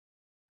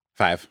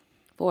5,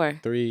 4,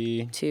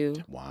 3, 2,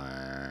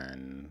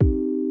 1.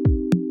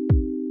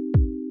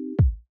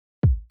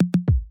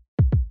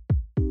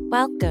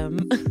 Welcome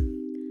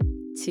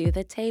to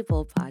the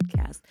Table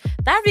Podcast.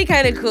 That'd be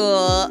kind of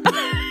cool.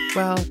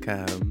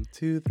 Welcome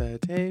to the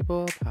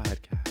Table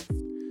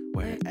Podcast,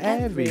 where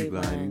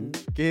everyone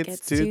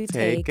gets to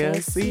take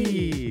a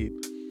seat.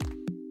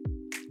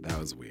 That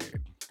was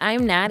weird.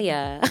 I'm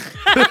Nadia.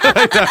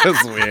 That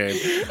was weird.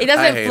 It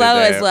doesn't flow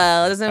as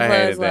well. It doesn't flow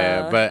as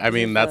well. But I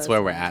mean, that's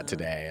where we're at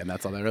today, and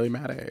that's all that really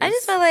matters. I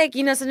just felt like,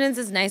 sometimes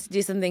it's nice to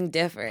do something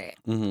different.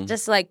 Mm-hmm.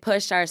 Just like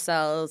push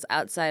ourselves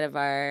outside of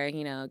our,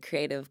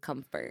 creative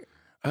comfort.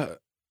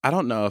 I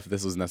don't know if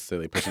this was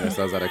necessarily pushing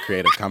ourselves out of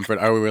creative comfort,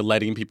 or we were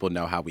letting people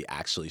know how we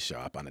actually show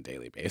up on a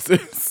daily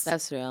basis.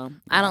 That's real.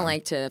 I don't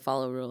like to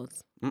follow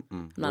rules.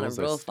 I'm not a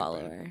rule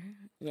follower.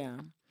 Yeah.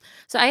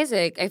 So,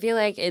 Isaac, I feel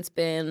like it's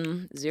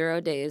been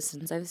 0 days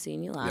since I've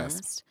seen you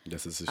last.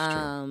 Yes, this is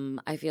true.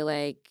 I feel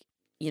like,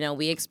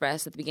 we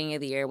expressed at the beginning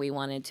of the year we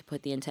wanted to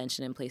put the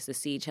intention in place to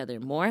see each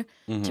other more,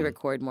 to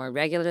record more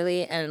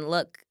regularly. And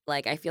look,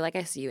 I feel like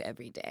I see you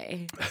every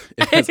day.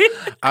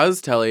 I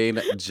was telling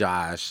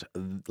Josh,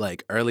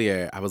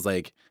 earlier, I was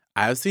like,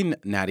 I've seen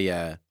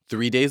Nadia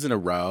 3 days in a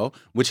row,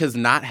 which has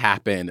not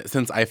happened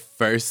since I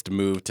first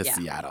moved to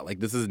Seattle.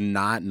 This is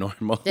not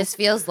normal. This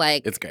feels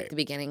like it's great. The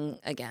beginning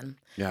again.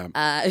 Yeah.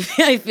 I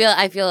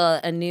feel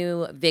a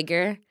new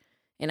vigor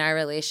in our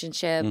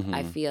relationship.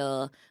 I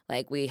feel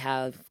like we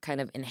have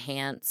kind of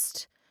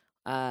enhanced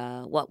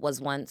what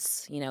was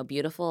once,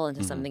 beautiful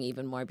into something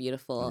even more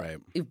beautiful,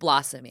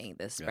 blossoming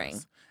this spring.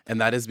 Yes. And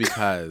that is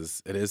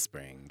because it is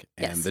spring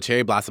and the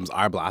cherry blossoms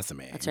are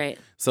blossoming. That's right.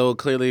 So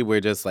clearly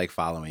we're just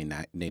following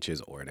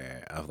nature's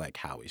order of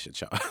how we should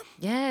show up.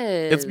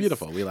 Yes. It's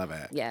beautiful. We love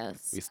it.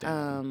 Yes. We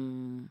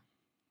stand.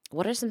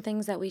 What are some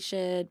things that we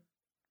should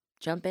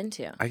jump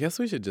into? I guess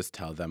we should just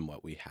tell them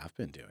what we have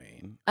been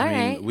doing. All I mean,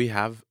 right. we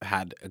have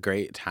had a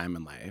great time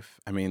in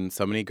life. I mean,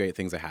 so many great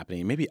things are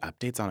happening. Maybe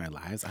updates on our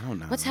lives. I don't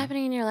know. What's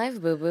happening in your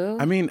life, boo-boo?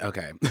 I mean,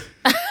 okay.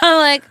 I'm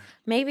like,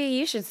 maybe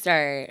you should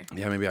start.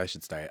 Yeah, maybe I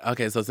should start.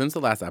 Okay, so since the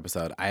last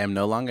episode, I am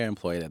no longer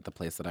employed at the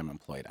place that I'm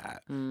employed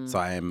at. So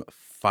I am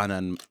fun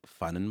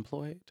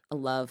employed. I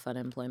love fun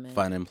employment.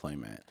 Fun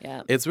employment.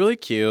 Yeah. It's really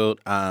cute.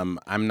 I'm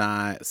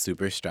not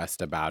super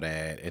stressed about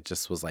it. It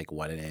just was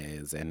what it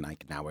is, and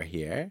now we're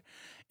here.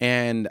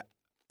 And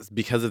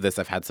because of this,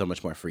 I've had so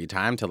much more free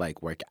time to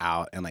work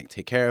out and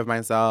take care of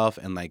myself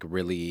and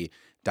really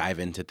dive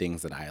into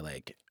things that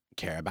I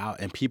care about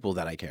and people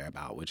that I care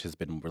about, which has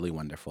been really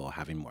wonderful,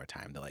 having more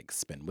time to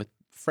spend with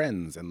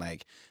friends and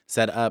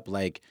set up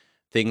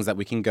things that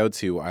we can go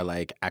to,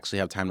 or actually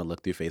have time to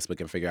look through Facebook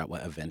and figure out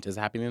what event is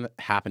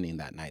happening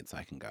that night so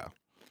I can go.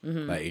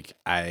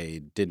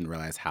 I didn't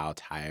realize how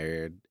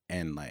tired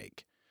and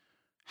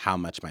how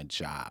much my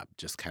job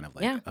just kind of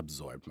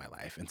absorbed my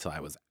life until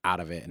I was out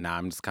of it. And now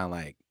I'm just kind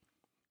of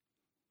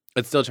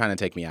it's still trying to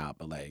take me out,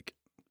 but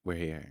we're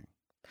here.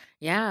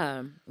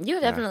 Yeah. You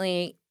have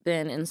definitely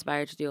been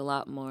inspired to do a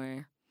lot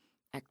more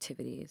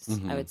activities,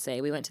 I would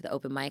say. We went to the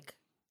open mic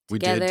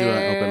together. We did do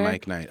an open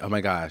mic night. Oh my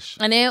gosh.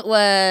 And it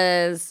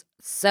was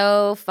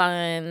so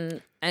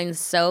fun and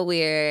so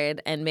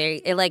weird, and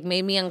it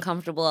made me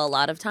uncomfortable a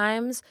lot of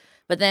times.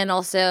 But then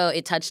also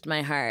it touched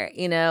my heart,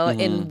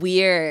 in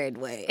weird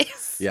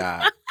ways.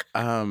 Yeah.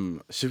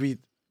 Should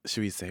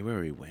we say where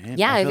we went?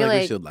 Yeah, I feel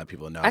like we should let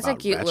people know that's about a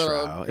cute Retro.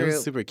 little It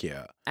was super cute.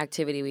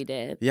 Activity we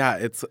did. Yeah,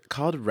 it's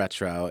called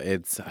Retro.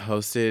 It's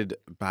hosted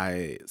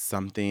by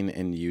something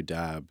in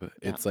UW.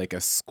 It's a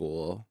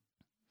school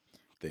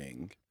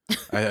thing,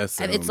 I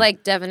assume. And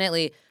it's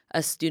definitely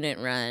a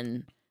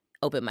student-run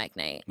open mic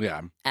night.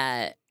 Yeah.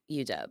 At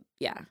UW,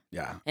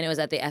 yeah. And it was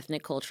at the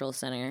Ethnic Cultural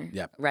Center,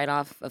 right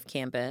off of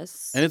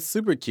campus. And it's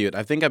super cute.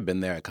 I think I've been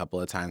there a couple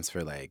of times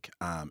for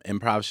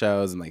improv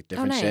shows and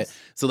different shit.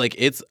 So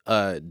it's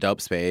a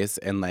dope space,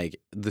 and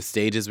the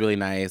stage is really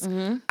nice.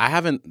 I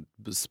haven't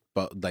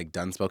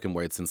done spoken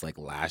word since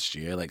last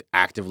year,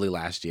 actively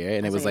last year,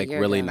 and it was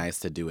really nice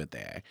to do it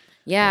there.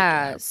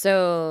 Yeah,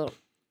 so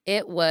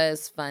it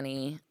was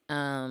funny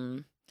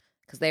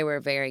because they were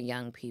very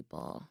young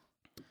people.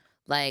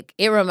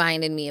 It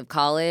reminded me of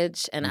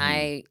college, and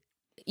I,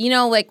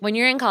 when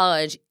you're in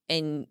college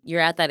and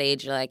you're at that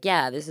age, you're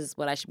yeah, this is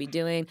what I should be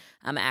doing.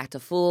 I'm gonna act a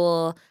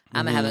fool.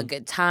 I'm gonna have a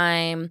good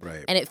time.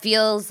 Right. And it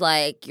feels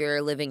like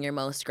you're living your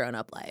most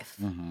grown-up life.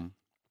 And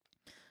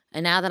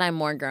now that I'm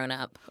more grown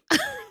up,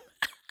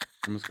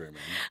 I'm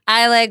screaming.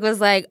 I was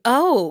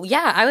oh,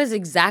 yeah, I was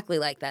exactly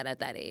like that at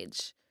that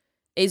age.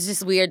 It's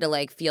just weird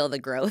to feel the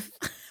growth,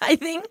 I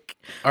think.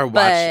 Or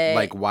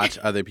watch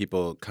other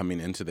people coming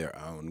into their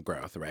own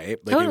growth, right?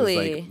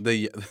 Totally.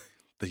 It was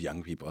the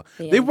young people.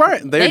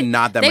 They're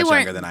not that much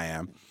younger than I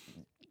am.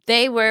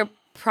 They were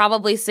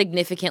probably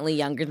significantly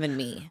younger than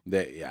me.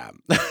 Yeah.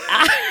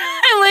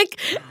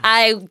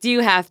 I do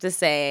have to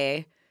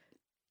say,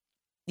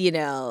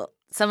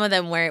 some of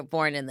them weren't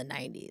born in the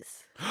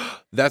 90s.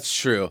 That's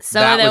true.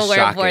 Some That of them was were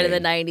shocking. born in the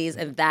 90s,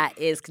 and that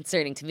is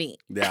concerning to me.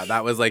 Yeah,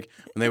 that was like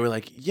when they were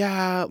like,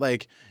 yeah,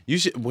 like you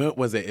should. What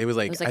was it? It was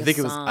like, was like I a think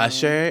it was song.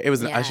 Usher. It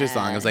was an Usher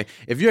song. It Yeah. was like,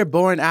 if you're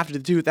born after the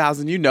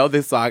 2000, you know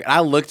this song. And I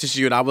looked at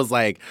you and I was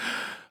like,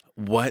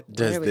 what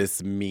does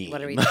this mean?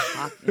 What are we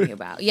talking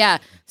about? Yeah.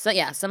 So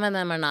yeah, some of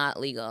them are not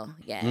legal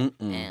yet,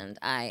 and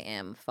I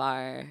am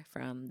far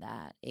from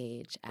that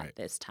age at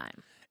this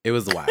time. It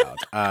was wild.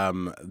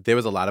 There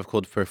was a lot of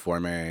cool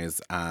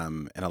performers,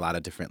 and a lot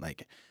of different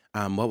like,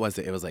 what was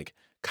it? It was like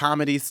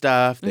comedy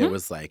stuff. There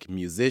was like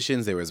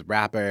musicians. There was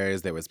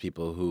rappers. There was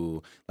people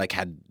who like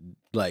had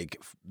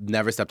like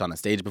never stepped on a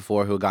stage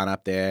before who had gone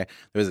up there.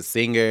 There was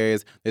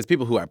singers. There's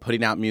people who are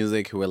putting out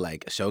music who were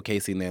like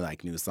showcasing their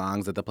like new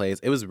songs at the place.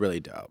 It was really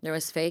dope. There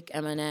was fake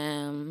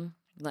Eminem.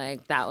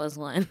 Like that was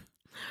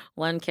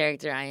one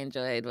character I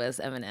enjoyed was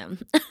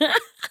Eminem.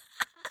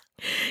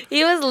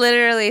 He was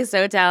literally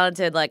so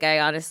talented. Like I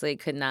honestly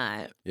could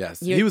not. Yes,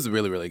 he was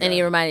really, really good. And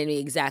he reminded me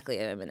exactly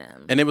of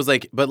Eminem. And it was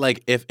like, but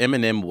like if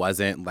Eminem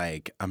wasn't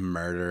like a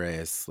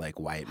murderous like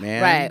white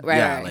man,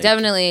 Right. like,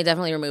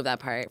 definitely remove that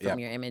part from Yep.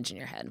 your image in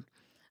your head.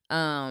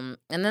 And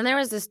then there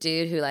was this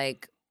dude who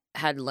like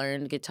had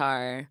learned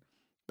guitar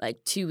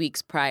like 2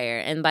 weeks prior,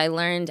 and by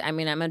learned I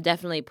mean I'm gonna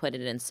definitely put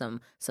it in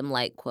some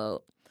light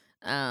quote,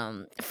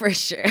 for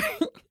sure.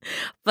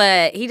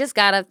 But he just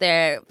got up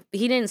there.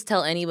 He didn't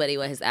tell anybody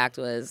what his act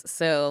was,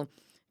 so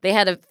they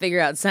had to figure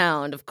out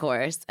sound, of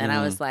course. And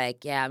I was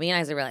like, yeah, me and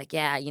Isaac were like,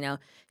 yeah, you know,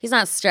 he's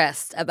not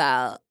stressed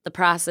about the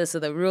process or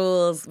the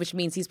rules, which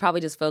means he's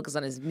probably just focused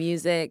on his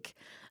music.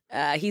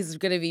 He's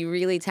going to be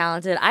really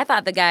talented. I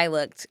thought the guy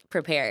looked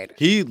prepared.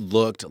 He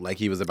looked like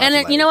he was about And to,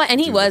 then, like, you know what? And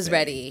he do the was thing.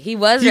 ready. He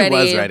was He ready.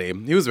 was ready.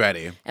 He was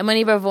ready. And when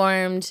he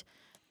performed,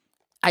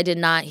 I did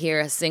not hear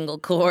a single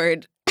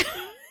chord.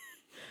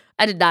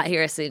 I did not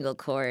hear a single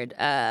chord.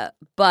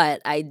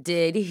 But I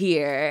did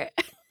hear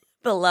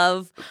the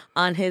love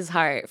on his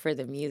heart for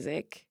the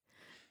music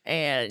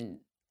and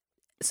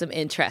some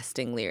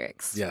interesting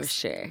lyrics, for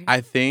sure.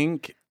 I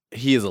think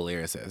he is a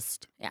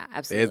lyricist. Yeah,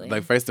 absolutely.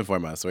 Like first and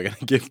foremost, we're gonna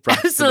give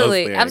props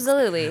absolutely, to those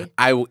lyrics.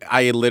 absolutely.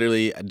 I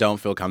literally don't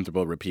feel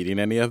comfortable repeating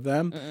any of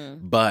them,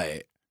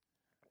 but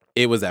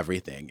it was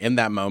everything. In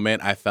that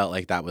moment, I felt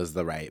like that was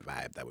the right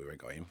vibe that we were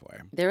going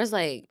for. There was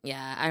like,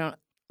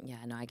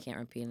 no, I can't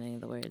repeat any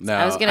of the words. No.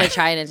 I was gonna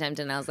try and attempt,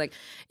 and I was like,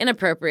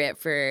 inappropriate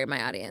for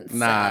my audience.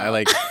 Nah, so.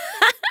 like.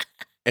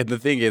 And the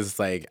thing is,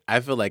 like, I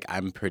feel like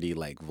I'm pretty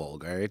like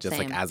vulgar, just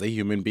Same. like as a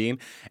human being.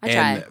 I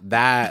And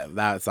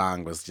that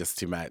song was just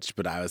too much,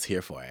 but I was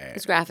here for it.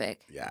 It's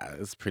graphic. Yeah, it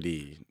was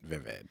pretty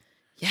vivid.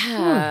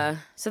 Yeah.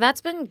 So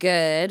that's been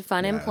good.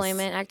 Fun Yes.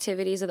 employment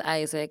activities with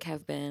Isaac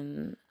have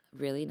been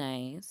really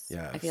nice.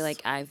 I feel Yes.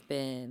 like I've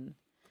been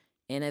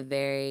in a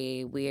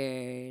very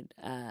weird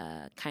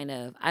kind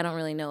of, I don't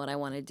really know what I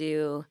want to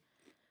do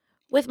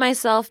with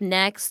myself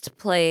next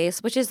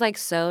place, which is like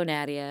so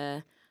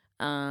Nadia.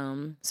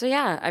 So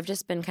yeah, I've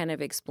just been kind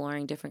of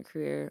exploring different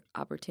career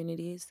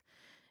opportunities.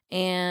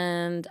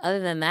 And other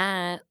than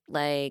that,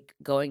 like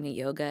going to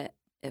yoga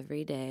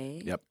every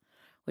day. Yep.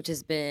 Which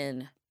has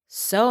been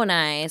so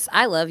nice.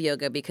 I love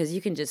yoga because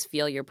you can just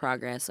feel your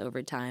progress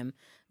over time.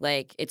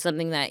 Like it's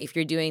something that if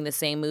you're doing the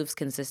same moves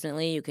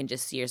consistently, you can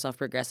just see yourself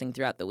progressing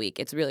throughout the week.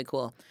 It's really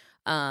cool.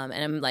 And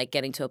I'm like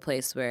getting to a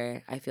place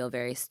where I feel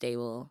very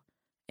stable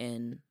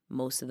in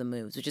most of the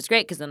moves, which is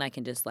great because then I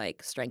can just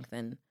like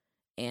strengthen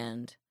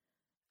and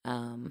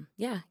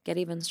get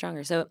even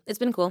stronger. So it's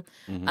been cool.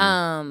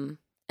 Mhm.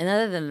 And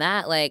other than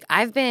that, like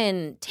I've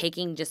been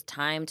taking just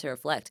time to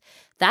reflect.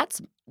 That's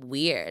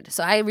weird.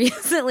 So I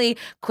recently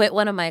quit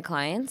one of my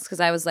clients because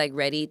I was like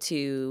ready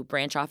to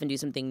branch off and do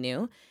something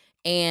new.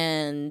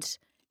 And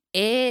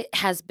it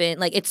has been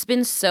like, it's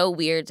been so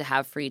weird to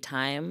have free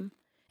time.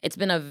 It's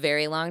been a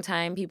very long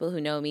time. People who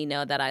know me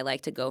know that I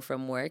like to go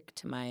from work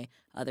to my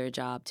other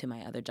job, to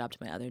my other job, to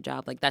my other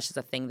job. Like that's just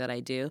a thing that I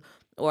do.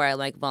 Or I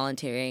like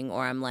volunteering,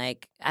 or I'm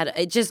like,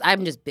 I'm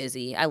just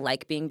busy. I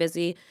like being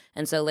busy.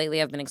 And so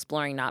lately I've been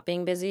exploring not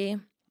being busy.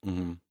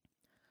 Mhm.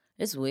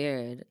 It's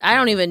weird. I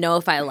don't even know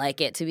if I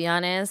like it, to be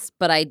honest,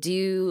 but I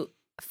do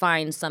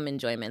find some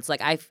enjoyments.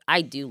 Like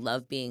I do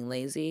love being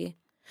lazy,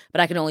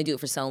 but I can only do it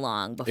for so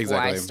long before I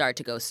Exactly. start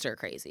to go stir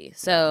crazy.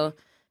 So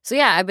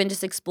yeah, I've been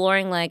just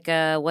exploring like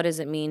what does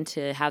it mean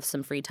to have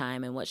some free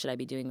time and what should I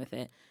be doing with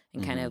it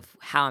and kind of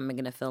how am I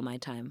going to fill my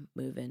time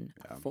moving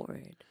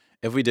forward.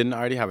 If we didn't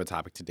already have a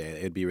topic today,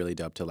 it'd be really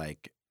dope to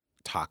like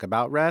talk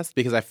about rest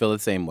because I feel the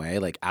same way.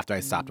 Like after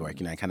I stopped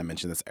working, I kind of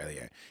mentioned this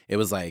earlier. It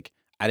was like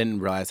I didn't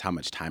realize how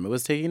much time it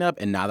was taking up,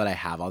 and now that I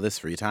have all this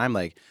free time,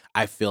 like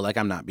I feel like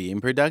I'm not being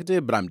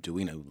productive, but I'm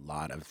doing a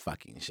lot of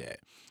fucking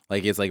shit.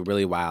 Like it's like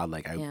really wild.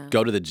 Like I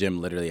go to the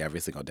gym literally every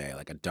single day.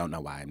 Like I don't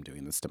know why I'm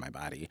doing this to my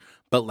body,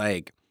 but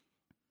like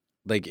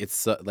it's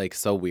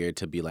so weird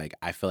to be like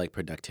I feel like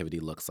productivity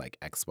looks like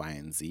X, Y,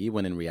 and Z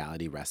when in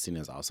reality resting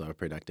is also a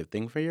productive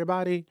thing for your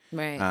body.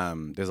 Right.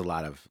 There's a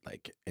lot of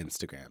like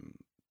Instagram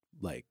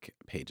like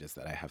pages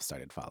that I have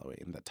started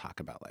following that talk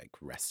about like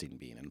resting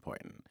being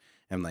important.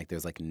 And like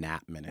there's like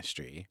Nap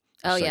Ministry.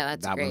 Oh, which, yeah, like,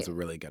 that's that a one's great a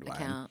really good one.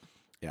 account.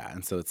 Yeah,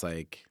 and so it's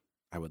like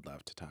I would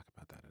love to talk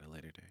about that at a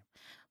later date.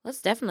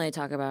 Let's definitely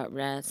talk about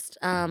rest.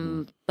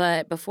 Mhm.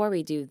 But before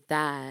we do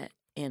that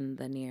in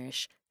the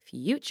nearish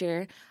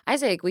future,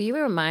 Isaac, will you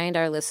remind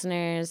our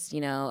listeners,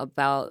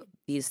 about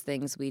these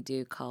things we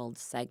do called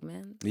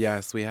segments?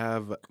 Yes, we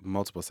have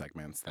multiple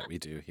segments that we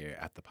do here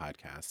at the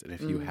podcast. And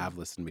if you Mm. have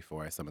listened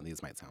before, some of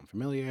these might sound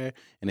familiar.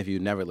 And if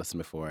you've never listened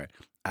before,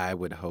 I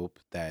would hope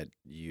that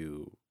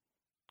you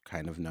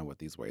kind of know what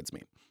these words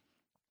mean.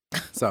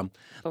 So,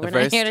 But the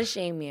we're not here first- to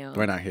shame you.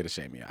 we're not here to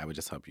shame you. I would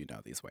just hope you know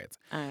these words.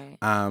 All right.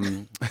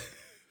 Um,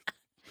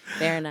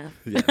 Fair enough.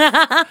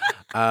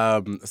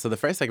 so the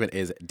first segment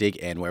is Dig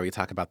In, where we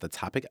talk about the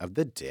topic of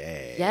the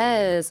day.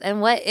 Yes.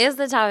 And what is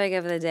the topic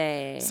of the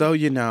day? So,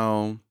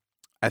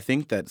 I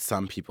think that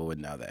some people would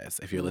know this.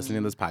 If you're listening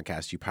to this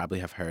podcast, you probably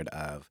have heard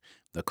of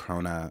the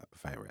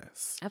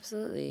coronavirus.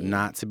 Absolutely.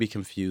 Not to be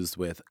confused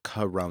with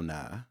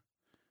Corona,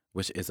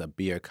 which is a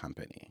beer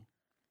company.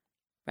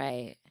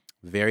 Right.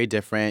 Very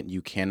different.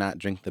 You cannot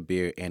drink the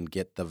beer and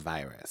get the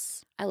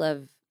virus. I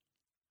love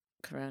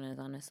Coronas,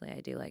 honestly.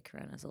 I do like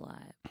Coronas a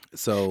lot.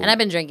 So, And I've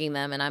been drinking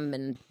them, and I've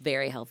been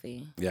very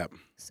healthy. yep,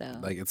 So,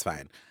 like it's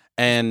fine.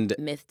 And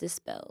myth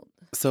dispelled.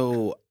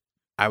 so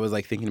I was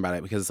like thinking about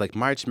it because it's like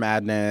March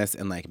Madness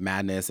and like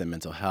madness and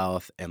mental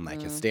health and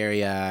like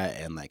hysteria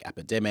and like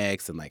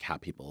epidemics and like how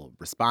people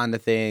respond to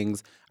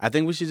things. I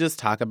think we should just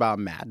talk about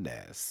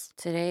madness.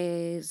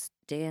 Today's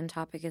day and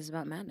topic is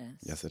about madness.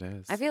 Yes, it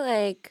is. I feel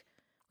like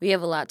we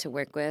have a lot to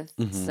work with,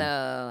 Mhm.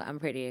 so I'm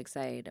pretty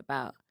excited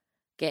about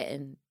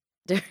getting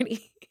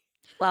dirty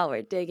while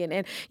we're digging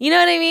in. You know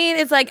what I mean?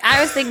 It's like I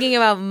was thinking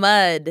about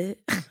mud,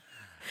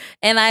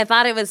 and I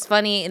thought it was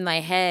funny in my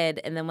head,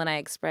 and then when I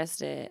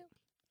expressed it,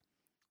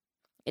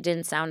 it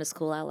didn't sound as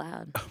cool out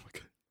loud. Oh my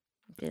God.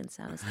 It didn't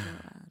sound as cool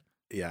out loud.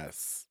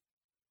 Yes.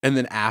 And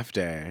then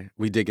after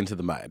we dig into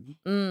the mud,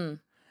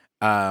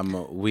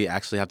 we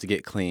actually have to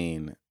get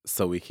clean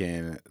so we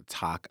can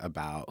talk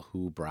about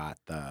who brought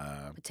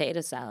the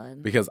Potato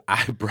salad. because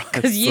I brought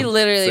Because you some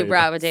literally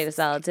brought potatoes. potato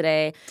salad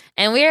today.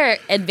 And we are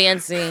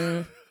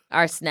advancing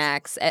our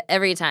snacks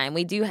every time.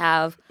 We do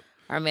have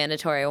our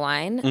mandatory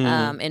wine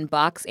in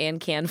box and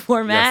can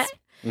format.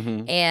 Yes.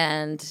 Mhm.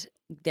 And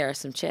there are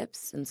some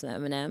chips and some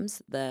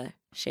M&Ms, the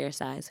share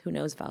size. Who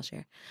knows if I'll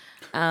share?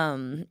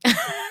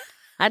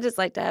 I just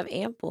like to have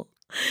ample.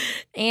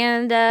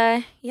 And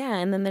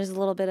and then there's a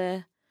little bit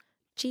of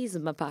cheese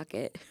in my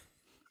pocket.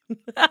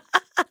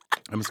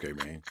 I'm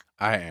screaming.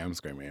 I am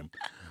screaming.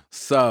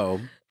 So,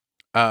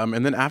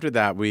 and then after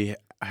that, we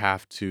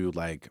have to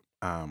like,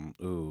 Get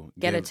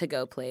a give-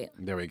 to-go plate.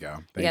 There we go.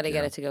 We got to Thank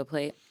get you. a to-go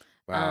plate.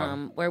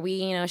 Wow. Where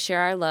we,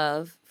 share our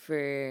love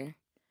for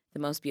the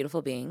most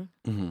beautiful being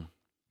Mhm.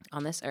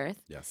 on this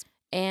earth. Yes.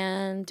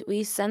 And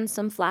we send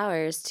some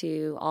flowers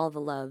to all the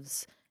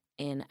loves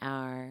in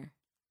our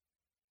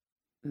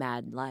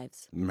mad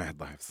lives. Mad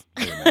lives.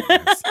 Really mad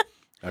lives.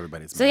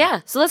 Everybody's So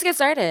yeah, so let's get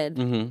started.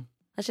 Mm-hmm.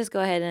 Let's just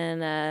go ahead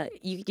and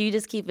you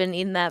just keep on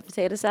eating that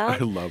potato I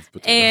salad. love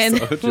potato And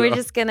salad. we're y'all.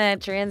 just gonna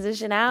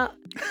transition out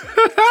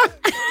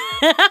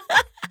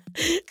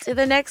to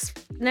the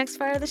next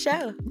part of the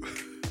show.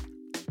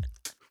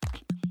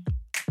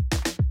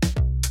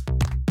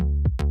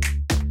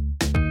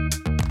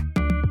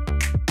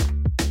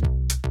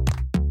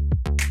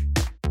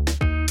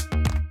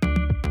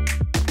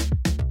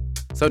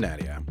 So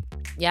Nadia,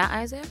 Yeah,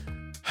 Isaac?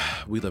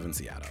 we live in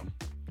Seattle.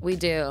 We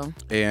do.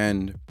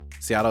 And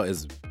Seattle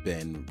has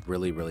been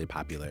really, really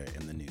popular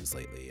in the news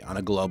lately on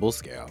a global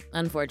scale.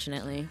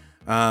 Unfortunately.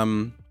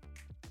 And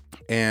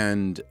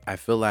I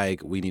feel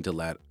like we need to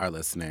let our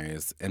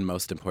listeners, and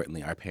most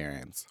importantly, our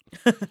parents,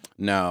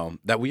 know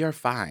that we are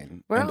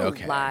fine We're and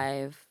okay.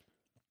 alive.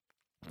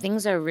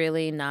 Things are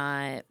really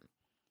not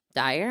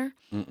dire.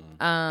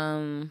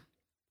 Mm-mm.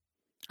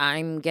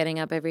 I'm getting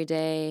up every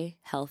day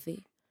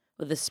healthy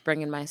with a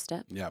spring in my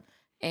step. Yep.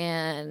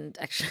 And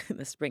actually,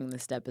 the spring in the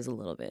step is a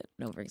little bit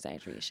an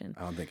over-exaggeration.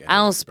 I don't think I don't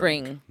anyone's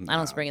spring. I No,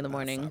 don't spring in the that's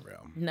morning. not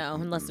real. No,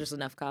 unless Mm-mm. there's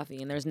enough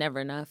coffee, and there's never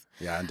enough.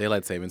 Yeah, and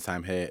daylight savings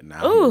time hit.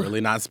 Now Ooh. I'm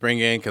really not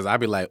springing because I'd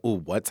be like, "Ooh,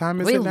 what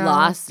time is We it now?"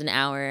 lost an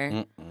hour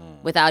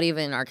Mm-mm. without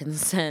even our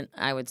consent,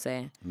 I would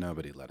say.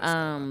 Nobody let us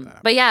know about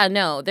that. But yeah,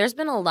 no, there's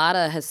been a lot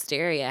of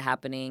hysteria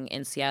happening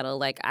in Seattle.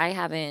 Like, I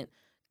haven't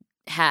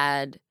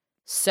had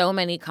so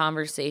many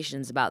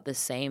conversations about the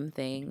same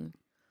thing.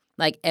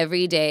 Like,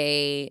 every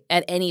day,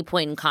 at any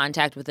point in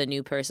contact with a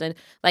new person,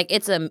 like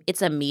it's a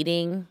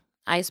meeting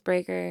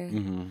icebreaker.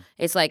 Mm-hmm.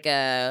 It's like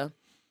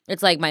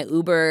my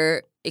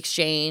Uber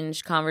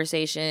exchange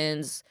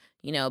conversations.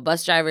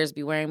 Bus drivers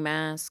be wearing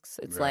masks.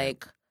 It's Right.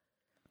 like,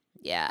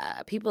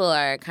 yeah, people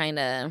are just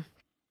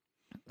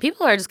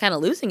kind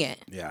of losing it.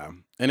 Yeah,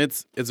 and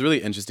it's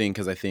really interesting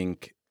because I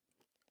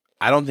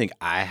don't think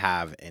I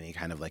have any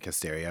kind of like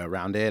hysteria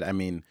around it. I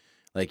mean,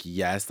 like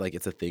yes, like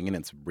it's a thing and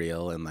it's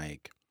real and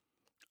like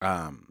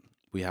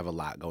we have a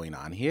lot going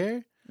on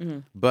here,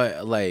 Mhm.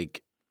 but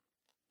like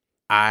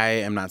I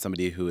am not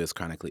somebody who is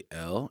chronically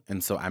ill,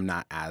 and so I'm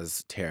not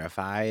as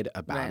terrified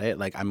about Right. it.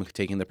 Like, I'm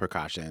taking the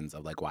precautions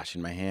of, like,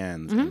 washing my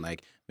hands Mhm. and,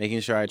 like, making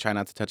sure I try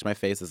not to touch my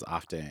face as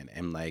often.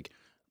 And,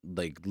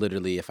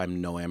 literally, if I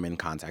know I'm in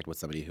contact with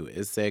somebody who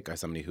is sick or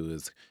somebody who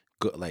is,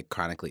 like,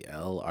 chronically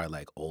ill or,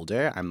 like,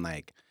 older, I'm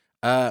like,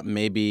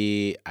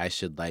 maybe I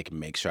should, like,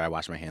 make sure I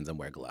wash my hands and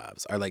wear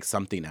gloves or, like,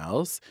 something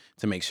else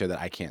to make sure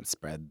that I can't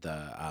spread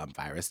the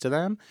virus to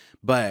them.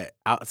 But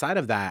outside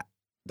of that,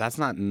 that's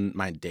not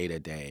my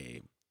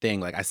day-to-day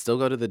thing. Like, I still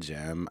go to the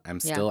gym. I'm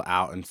Yeah. still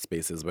out in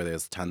spaces where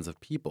there's tons of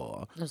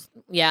people.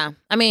 Yeah.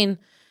 I mean,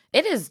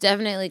 it is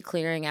definitely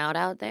clearing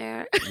out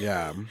there.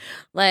 Yeah.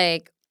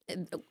 Like,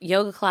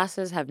 yoga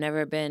classes have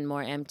never been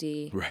more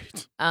empty.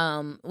 Right.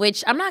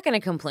 Which I'm not going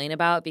to complain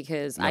about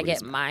because I Nobody's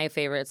get mad. my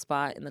favorite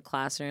spot in the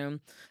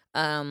classroom.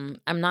 I'm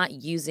not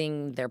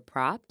using their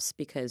props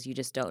because you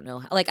just don't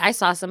know. Like, I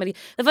saw somebody.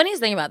 The funniest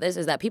thing about this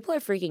is that people are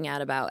freaking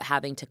out about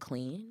having to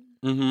clean,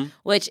 Mm-hmm.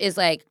 which is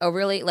like a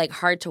really like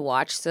hard to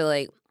watch. So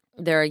like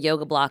there are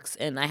yoga blocks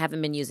and I haven't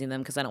been using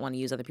them because I don't want to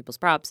use other people's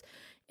props.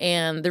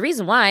 And the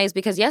reason why is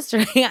because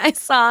yesterday I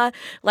saw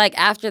like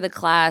after the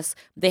class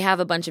they have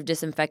a bunch of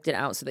disinfectant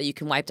out so that you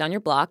can wipe down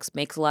your blocks.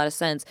 Makes a lot of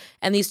sense.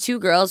 And these two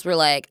girls were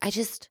like, I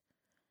just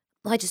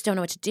don't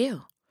know what to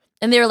do.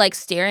 And they were like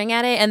staring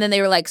at it and then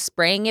they were like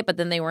spraying it, but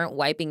then they weren't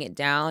wiping it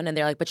down. And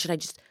they're like, but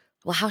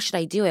how should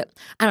I do it?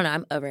 I don't know.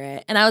 I'm over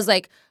it. And I was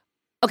like,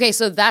 okay,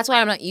 so that's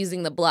why I'm not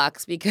using the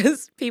blocks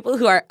because people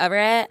who are over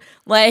it,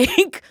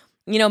 like,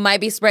 might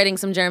be spreading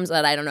some germs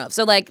that I don't know.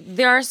 So, like,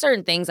 there are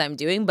certain things I'm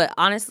doing, but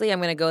honestly, I'm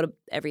going to go to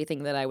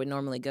everything that I would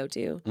normally go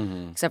to,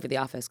 except for the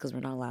office because we're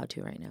not allowed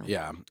to right now.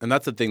 Yeah. And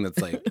that's the thing that's,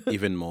 like,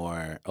 even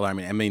more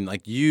alarming. I mean,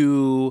 like,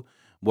 you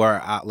were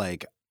at,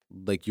 like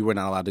you were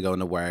not allowed to go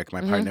into work.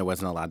 My partner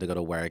wasn't allowed to go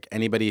to work.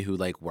 Anybody who,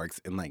 like, works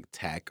in, like,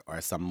 tech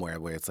or somewhere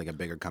where it's, like, a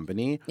bigger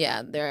company.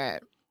 Yeah, They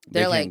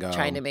they're like can't go.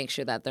 trying to make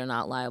sure that they're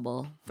not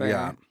liable for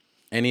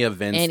Any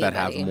events that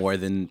have anybody. more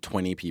than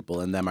 20 people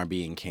in them are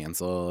being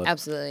canceled.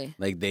 Absolutely.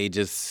 Like, they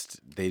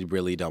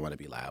really don't want to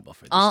be liable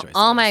for these All choices.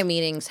 my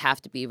meetings have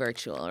to be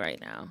virtual right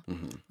now,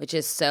 which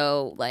is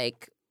so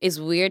like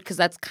is weird because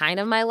that's kind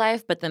of my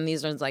life. But then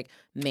these ones like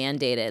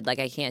mandated. Like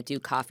I can't do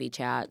coffee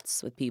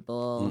chats with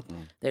people.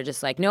 They're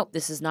just like, nope,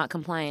 this is not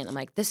compliant. I'm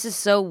like, this is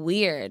so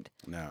weird.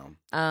 No.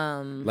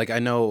 Um, Like, I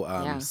know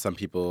yeah. some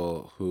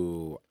people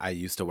who I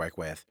used to work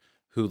with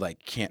who,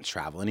 like, can't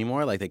travel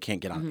anymore. Like, they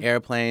can't get on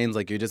airplanes.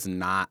 Like, you're just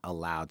not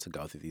allowed to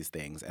go through these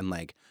things. And,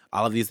 like,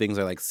 all of these things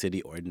are, like,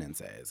 city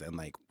ordinances and,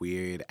 like,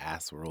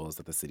 weird-ass rules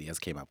that the city has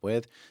came up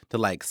with to,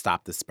 like,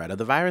 stop the spread of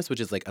the virus, which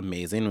is, like,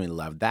 amazing. We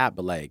love that.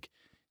 But, like,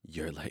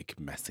 you're, like,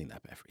 messing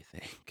up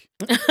everything.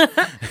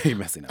 You're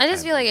messing up I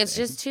just feel like it's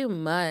everything. just too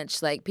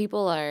much. Like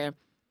people are,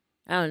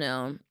 I don't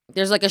know.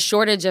 There's like a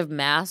shortage of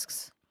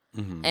masks.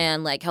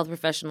 And like health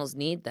professionals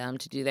need them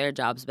to do their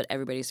jobs, but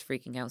everybody's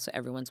freaking out, so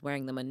everyone's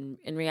wearing them. And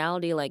in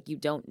reality, like you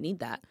don't need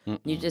that.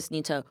 You just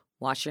need to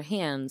wash your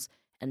hands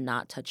and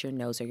not touch your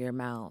nose or your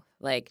mouth.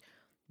 Like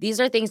these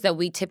are things that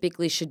we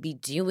typically should be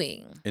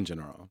doing. In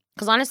general.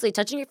 Because honestly,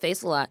 touching your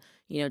face a lot,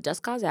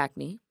 does cause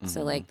acne.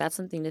 So like that's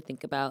something to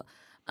think about.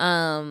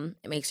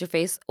 It makes your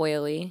face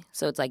oily,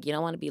 so it's like you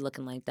don't want to be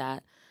looking like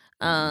that.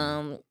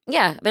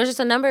 Yeah, there's just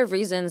a number of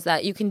reasons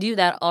that you can do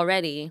that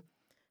already.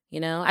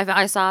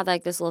 I saw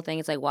like this little thing.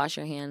 It's like wash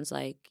your hands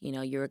like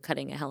you were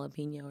cutting a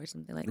jalapeno or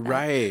something like that.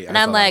 Right. And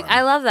I'm like,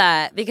 I love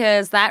that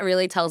because that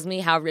really tells me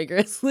how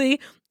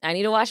rigorously I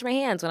need to wash my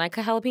hands when I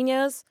cut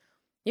jalapenos.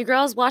 Your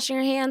girl's washing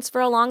her hands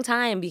for a long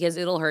time because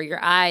it'll hurt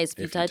your eyes if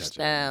you touch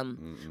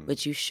them,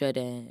 which you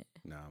shouldn't.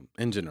 No.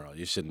 In general,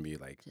 you shouldn't be,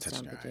 like, Just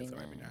touching your don't be eyes or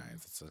doing rubbing your that.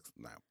 eyes. It's just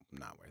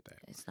not worth it.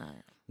 It's not.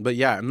 But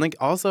yeah, and like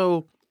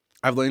also,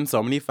 I've learned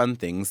so many fun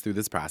things through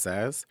this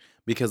process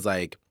because,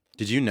 like,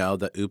 did you know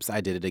the Oops,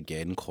 I Did It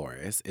Again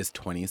chorus is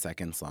 20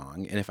 seconds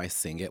long? And if I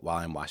sing it while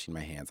I'm washing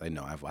my hands, I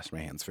know I've washed my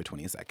hands for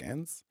 20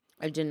 seconds.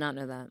 I did not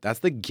know that. That's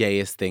the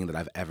gayest thing that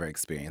I've ever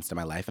experienced in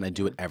my life. And I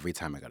do it every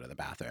time I go to the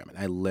bathroom. And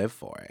I live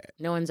for it.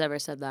 No one's ever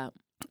said that.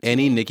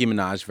 Any Nicki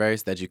Minaj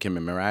verse that you can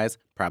memorize,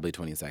 probably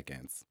 20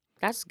 seconds.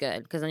 That's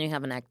good because then you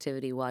have an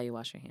activity while you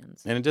wash your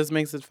hands. And it just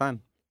makes it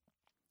fun.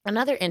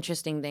 Another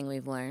interesting thing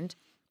we've learned.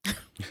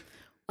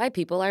 White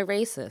people are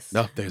racist.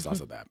 No, there's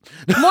also that.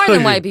 More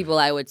than white people,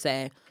 I would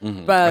say.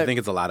 But I think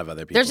it's a lot of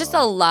other people. there's just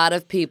a lot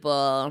of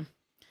people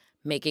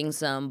making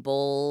some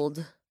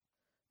bold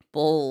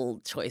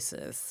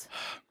choices.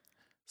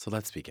 So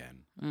let's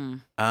begin.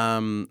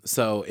 Mm.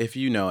 So if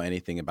you know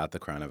anything about the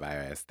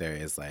coronavirus, there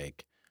is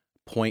like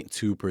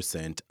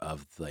 0.2%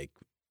 of like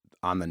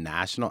on the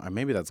national, or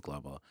maybe that's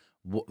global.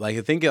 Like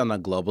I think on a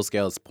global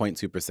scale, it's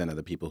 0.2% of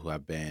the people who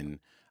have been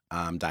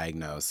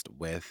diagnosed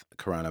with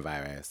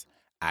coronavirus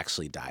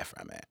actually die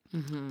from it.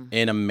 Mm-hmm.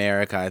 In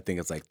America, I think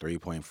it's like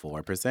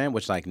 3.4%,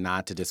 which like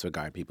not to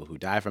disregard people who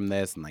die from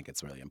this. And like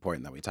it's really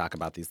important that we talk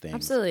about these things.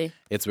 Absolutely.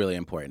 It's really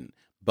important.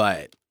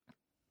 But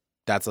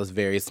that's a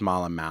very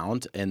small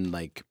amount. And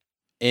like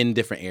in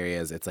different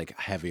areas, it's like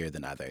heavier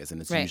than others. And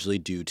it's Right. usually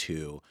due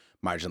to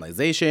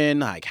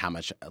marginalization, like how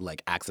much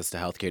like access to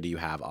healthcare do you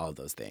have, all of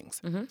those things.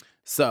 Mhm.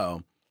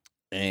 So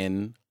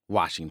in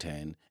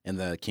Washington, in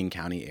the King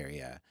County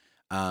area,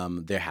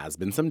 there has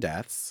been some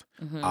deaths,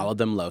 Mhm. all of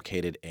them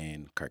located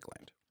in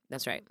Kirkland.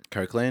 That's right.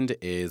 Kirkland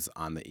is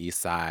on the east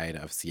side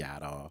of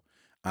Seattle.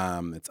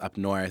 It's up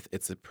north.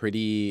 It's a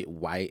pretty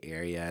white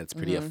area. It's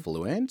pretty Mhm.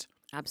 affluent.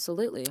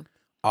 Absolutely.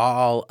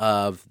 All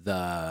of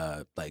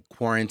the like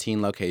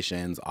quarantine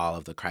locations, all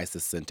of the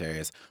crisis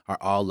centers are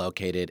all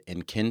located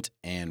in Kent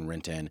and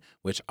Renton,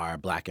 which are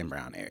Black and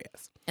brown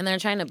areas. And they're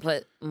trying to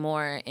put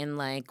more in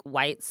like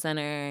white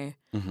center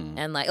Mm-hmm.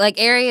 and like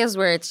areas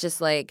where it's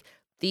just like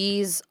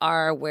these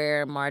are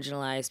where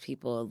marginalized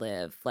people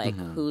live. Like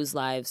Mhm. whose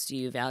lives do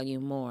you value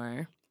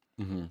more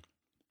Mm-hmm.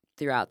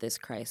 throughout this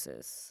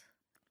crisis?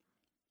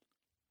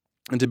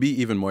 And to be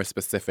even more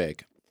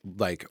specific,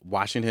 like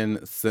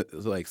Washington,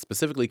 like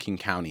specifically King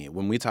County,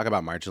 when we talk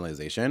about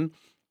marginalization,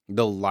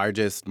 the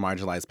largest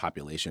marginalized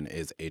population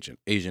is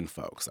Asian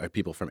folks, or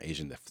people from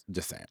Asian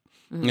descent.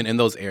 Mhm. And in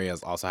those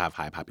areas also have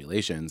high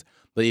populations.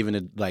 But even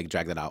to like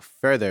drag that out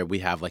further, we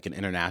have like an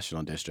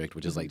international district,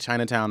 which is like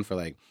Chinatown for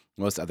like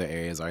most other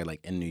areas are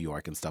like in New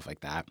York and stuff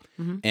like that.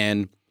 Mhm.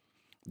 And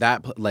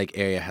that like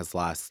area has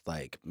lost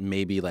like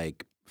maybe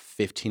like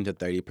 15 to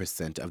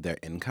 30% of their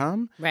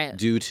income Right.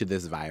 due to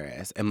this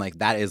virus. And like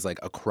that is like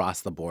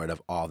across the board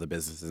of all the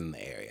businesses in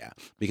the area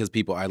because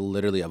people are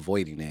literally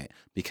avoiding it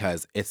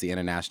because it's the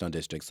international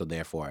district. So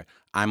therefore,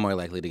 I'm more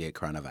likely to get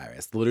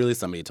coronavirus. Literally,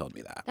 somebody told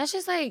me that. That's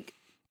just like,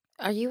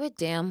 are you a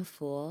damn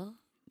fool?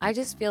 I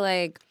just feel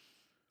like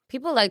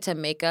people like to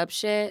make up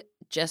shit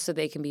just so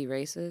they can be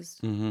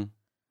racist. Mm-hmm.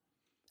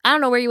 I don't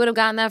know where you would have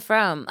gotten that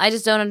from. I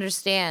just don't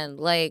understand.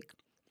 Like,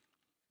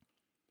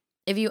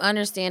 if you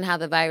understand how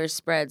the virus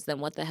spreads, then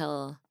what the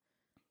hell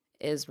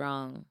is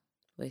wrong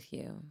with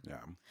you?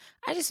 Yeah.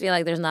 I just feel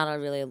like there's not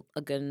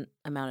a good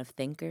amount of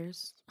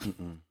thinkers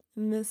Mm-mm.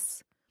 in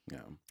this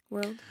Yeah.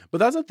 world. But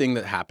that's a thing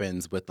that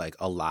happens with like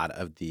a lot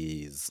of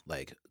these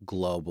like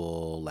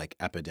global like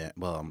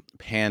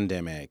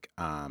pandemic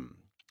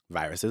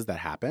viruses that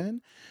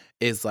happen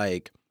is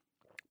like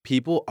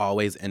people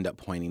always end up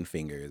pointing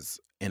fingers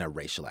in a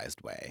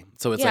racialized way.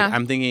 So it's Yeah. like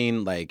I'm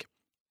thinking like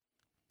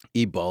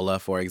Ebola,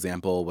 for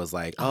example, was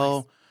like,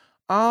 Oh, oh,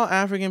 all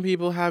African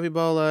people have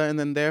Ebola and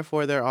then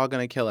therefore they're all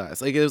gonna kill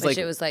us. Like it was Which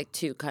like it was like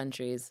 2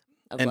 countries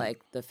of And-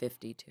 like the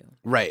 52.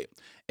 right.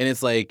 And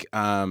it's like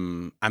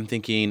I'm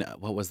thinking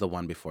what was the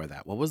one before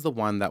that? What was the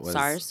one that was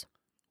SARS.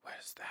 What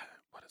is that?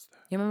 What is that?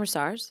 You remember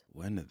SARS?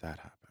 When did that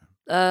happen?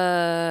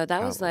 That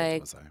How was old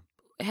like, was I?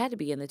 it had to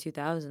be in the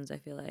 2000s, I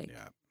feel like.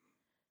 Yeah.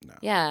 No.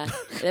 Yeah.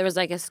 There was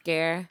like a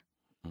scare.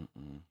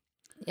 Mm-mm.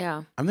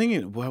 Yeah. I'm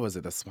thinking, what was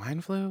it? The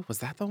swine flu? Was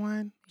that the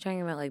one? You're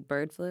talking about like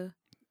bird flu?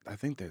 I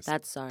think there's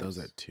That's SARS. those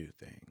are two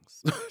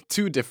things,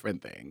 two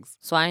different things.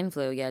 Swine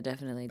flu, yeah,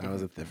 definitely. That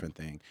was a thing. different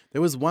thing.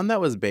 There was one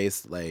that was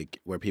based like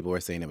where people were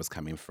saying it was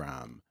coming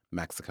from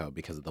Mexico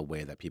because of the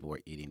way that people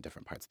were eating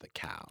different parts of the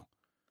cow.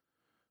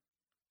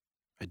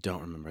 I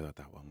don't remember what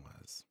that one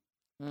was.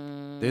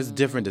 There's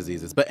different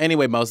diseases, but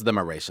anyway, most of them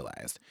are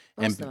racialized. Most of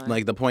And them are.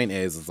 like the point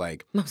is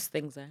like Most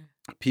things are.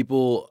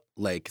 people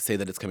like say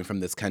that it's coming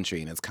from this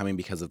country and it's coming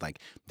because of like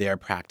their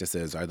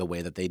practices or the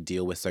way that they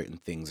deal with certain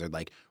things or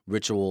like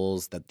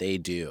rituals that they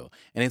do.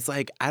 And it's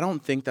like I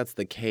don't think that's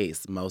the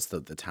case most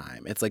of the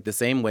time. It's like the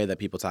same way that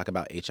people talk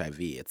about HIV.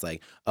 It's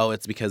like, oh,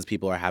 it's because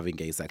people are having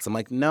gay sex. I'm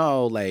like,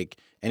 no, like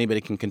anybody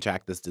can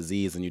contract this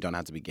disease and you don't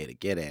have to be gay to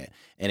get it.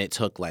 And it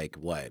took like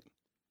what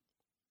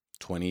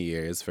 20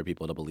 years for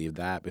people to believe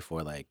that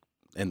before like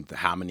and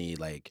how many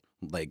like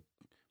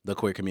the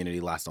queer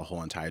community lost a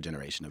whole entire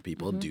generation of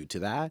people Mhm. due to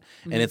that.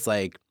 Mhm. And it's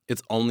like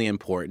it's only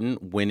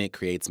important when it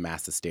creates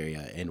mass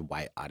hysteria in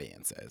white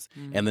audiences.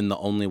 Mhm. And then the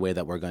only way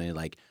that we're going to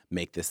like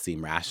make this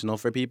seem rational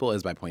for people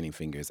is by pointing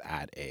fingers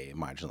at a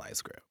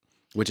marginalized group,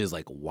 which is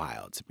like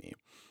wild to me.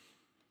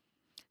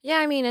 Yeah,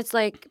 I mean, it's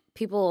like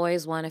people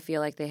always want to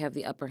feel like they have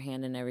the upper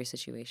hand in every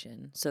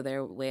situation. So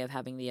their way of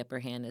having the upper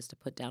hand is to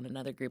put down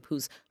another group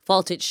whose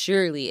fault it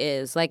surely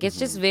is. Like, it's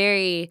just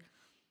very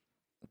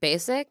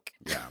basic.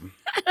 Yeah.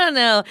 I don't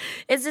know.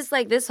 It's just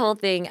like this whole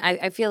thing.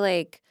 I feel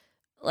like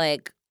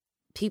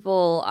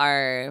people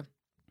are,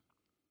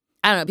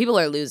 I don't know, people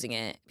are losing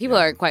it. People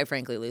Yeah. are quite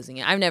frankly losing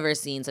it. I've never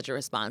seen such a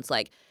response.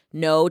 Like,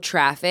 no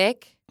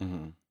traffic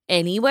hmm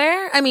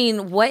anywhere. I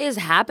mean, what is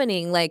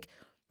happening? Like,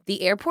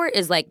 the airport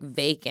is like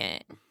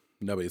vacant.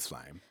 Nobody's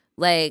flying.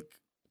 Like,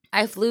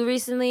 I flew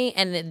recently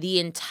and the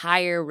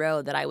entire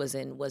row that I was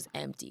in was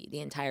empty.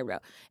 The entire row.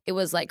 It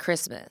was like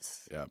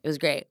Christmas. Yeah. It was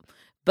great.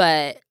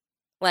 But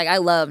like, I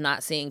love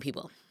not seeing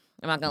people.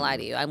 I'm not gonna lie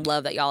to you. I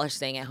love that y'all are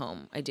staying at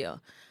home. I do.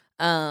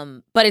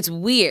 But it's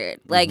weird.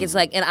 Like, it's Mhm.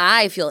 like, and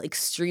I feel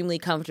extremely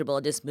comfortable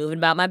just moving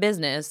about my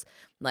business,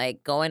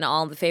 like going to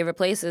all the favorite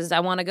places I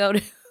want to go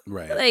to.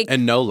 Right. Like-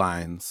 and no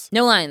lines.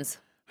 No lines.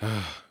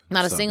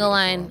 Not a So single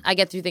line. beautiful. I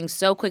get through things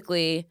so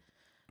quickly.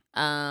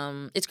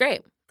 It's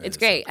great. It's is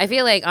great. so I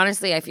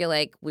feel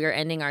like we're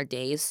ending our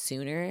days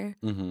sooner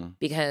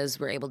because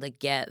we're able to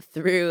get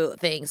through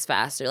things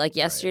faster. Like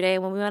yesterday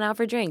when we went out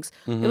for drinks,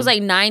 it was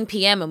like 9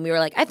 p.m. and we were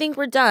like, I think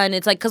we're done.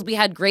 It's like because we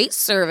had great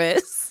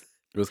service.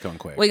 It was coming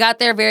quick. We got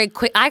there very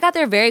quick. I got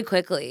there very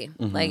quickly.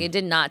 Like it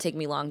did not take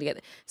me long to get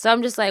there. So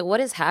I'm just like, what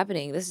is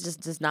happening? This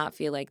just does not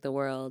feel like the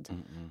world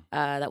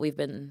that we've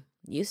been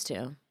used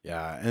to.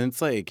 Yeah, and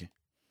it's like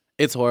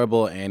it's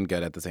horrible and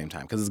good at the same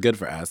time because it's good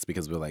for us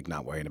because we're like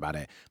not worrying about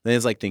it. Then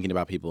it's like thinking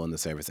about people in the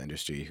service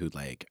industry who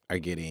like are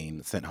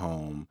getting sent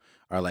home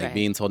or like Right.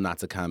 being told not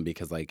to come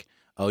because like,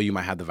 oh, you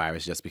might have the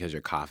virus just because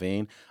you're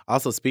coughing.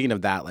 Also, speaking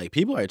of that, like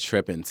people are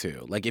tripping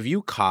too. Like if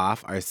you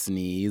cough or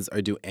sneeze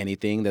or do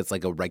anything that's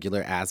like a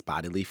regular ass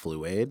bodily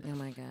fluid Oh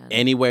my God.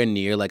 anywhere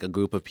near like a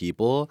group of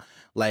people,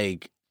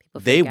 like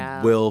People they freak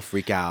out. will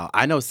freak out.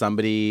 I know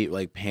somebody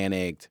like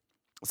panicked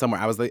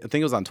somewhere. I think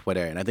it was on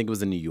Twitter, and I think it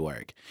was in New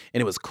York,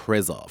 and it was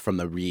Crizzle from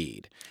The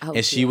Read, Oh,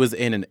 and she yeah. was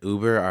in an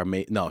Uber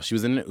she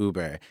was in an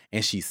Uber,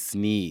 and she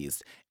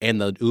sneezed, and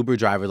the Uber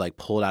driver like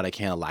pulled out a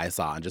can of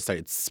Lysol and just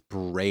started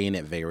spraying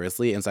it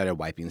vigorously and started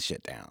wiping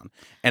shit down,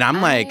 and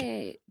I'm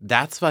like,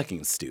 that's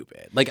fucking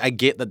stupid. Like I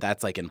get that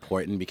that's like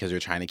important because you're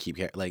trying to keep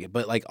care, like,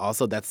 but like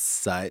also that's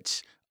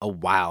such a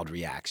wild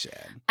reaction.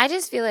 I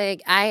just feel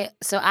like I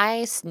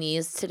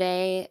sneezed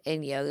today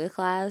in yoga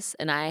class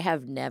and I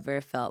have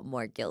never felt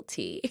more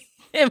guilty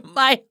in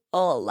my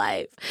whole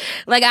life.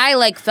 Like I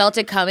like felt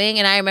it coming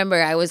and I remember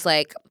I was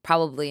like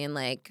probably in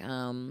like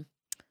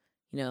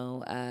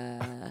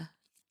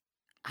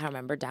I don't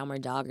remember,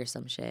 Downward Dog or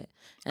some shit.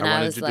 And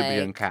I was like, to be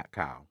in cat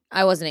cow.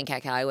 I wasn't in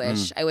Cat Cow. I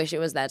wish. I wish it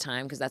was that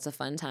time because that's a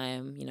fun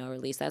time.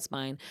 Release that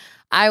spine.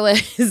 I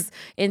was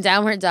in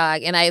Downward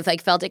Dog and I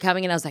like felt it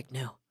coming and I was like,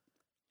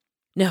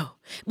 no,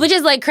 which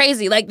is like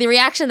crazy. Like the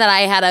reaction that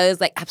I had, I was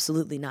like,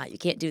 absolutely not. You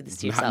can't do this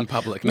to yourself. Not in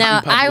public.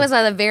 Now, I was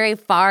at the very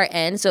far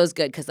end, so it was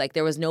good because like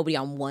there was nobody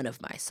on one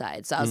of my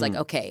sides. So I was like,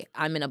 okay,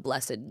 I'm in a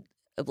blessed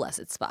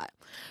spot.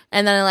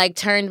 And then I like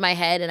turned my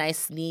head and I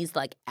sneezed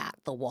like at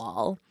the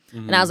wall.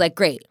 And I was like,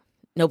 great,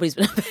 nobody's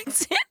been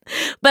affected.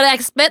 But I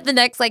spent the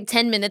next like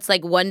 10 minutes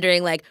like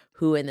wondering like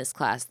who in this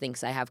class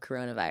thinks I have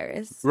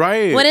coronavirus.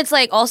 Right. When it's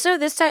like also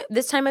this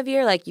time of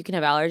year, like you can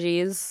have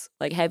allergies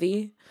like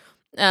heavy.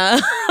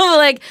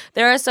 Like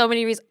there are so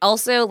many reasons.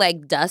 Also,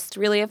 like dust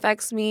really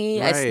affects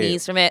me. I Right.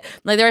 sneeze from it.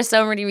 Like there are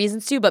so many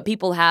reasons too. But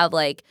people have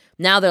like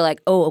now they're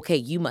like, oh, okay,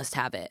 you must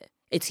have it.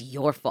 It's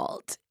your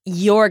fault.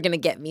 You're gonna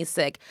get me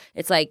sick.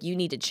 It's like you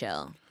need to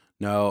chill.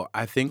 No,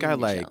 I think You I need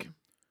to like chill.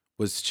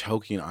 was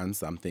choking on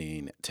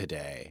something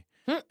today,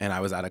 Hmm. and I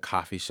was at a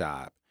coffee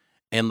shop,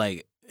 and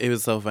like it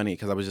was so funny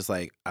because I was just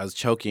like I was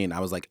choking.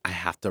 I was like I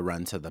have to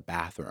run to the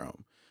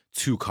bathroom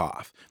to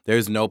cough.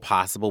 There's no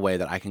possible way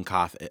that I can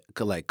cough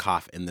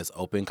in this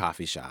open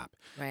coffee shop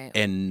Right.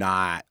 and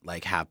not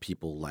like have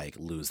people like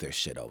lose their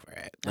shit over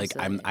it. Like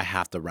Absolutely. I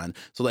have to run.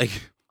 So like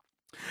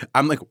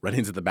I'm like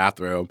running to the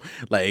bathroom.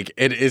 Like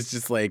it is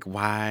just like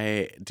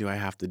why do I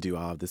have to do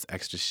all of this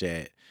extra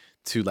shit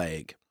to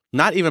like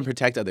not even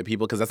protect other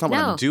people because that's not what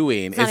No, I'm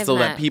doing. it's not It's so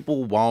even that that.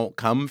 people won't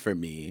come for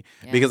me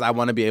Yeah. because I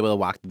want to be able to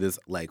walk through this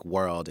like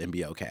world and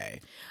be okay.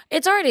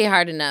 It's already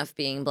hard enough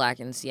being Black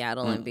in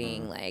Seattle and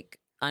being like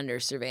under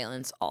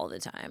surveillance all the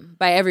time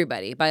by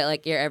everybody, by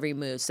like your every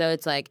move. So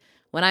it's like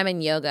when I'm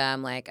in yoga,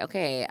 I'm like,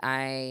 okay,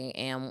 I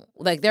am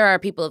like there are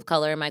people of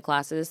color in my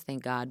classes,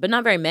 thank God, but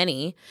not very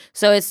many.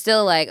 So it's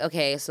still like,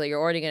 okay, so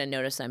you're already gonna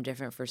notice I'm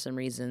different for some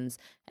reasons.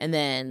 And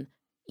then,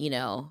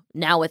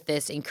 now with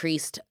this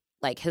increased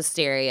like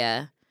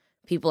hysteria,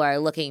 people are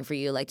looking for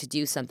you like to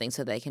do something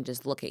so they can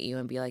just look at you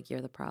and be like,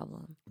 you're the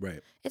problem.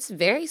 Right. It's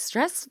very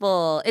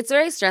stressful. It's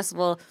very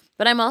stressful,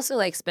 but I'm also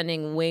like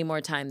spending way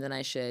more time than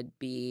I should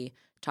be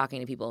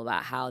talking to people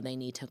about how they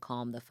need to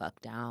calm the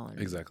fuck down.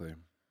 Exactly.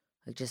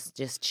 Like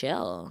just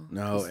chill.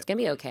 No. It's gonna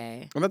be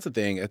okay. And that's the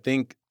thing. I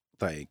think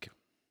like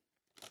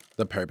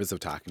the purpose of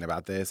talking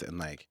about this and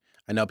like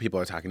I know people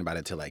are talking about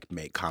it to like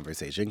make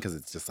conversation because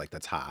it's just like the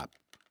top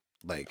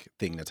like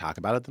thing to talk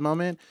about at the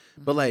moment.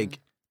 But like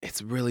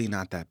it's really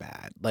not that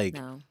bad. Like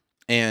No.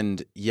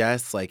 and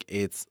yes, like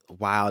it's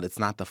wild. It's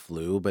not the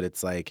flu, but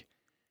it's like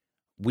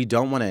we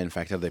don't want to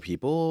infect other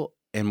people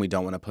and we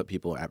don't want to put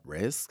people at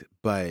risk.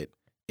 But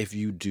if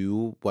you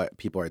do what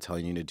people are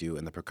telling you to do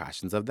and the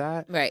precautions of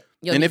that, Right.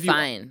 You'll And be if you-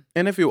 fine.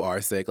 and if you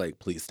are sick, like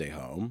please stay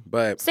home.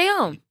 But Stay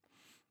home.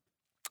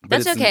 But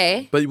That's it's-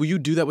 okay. But you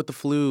do that with the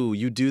flu.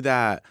 You do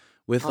that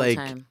with All the like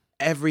time.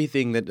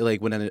 everything that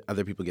like when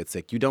other people get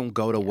sick. You don't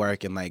go to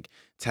work and like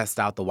test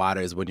out the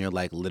waters when you're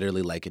like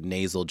literally like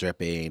nasal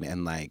dripping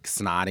and like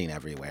snotting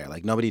everywhere.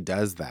 Like nobody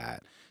does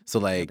that. So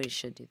like Nobody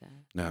should do that.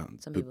 no.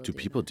 Some But people do do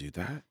people that. do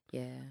that?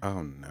 Yeah.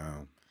 Oh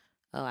no.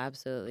 Oh,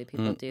 absolutely.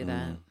 People do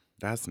that. Mm-mm.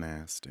 That's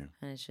nasty.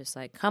 And it's just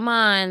like, come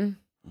on.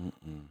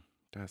 Mm-mm.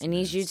 That's I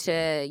need you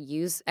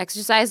nasty. to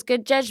exercise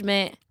good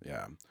judgment.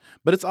 Yeah.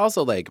 But it's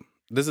also like,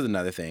 this is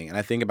another thing. And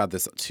I think about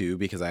this too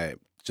because I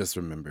just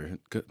remember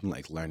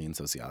like learning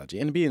sociology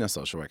and being a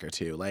social worker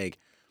too. Like,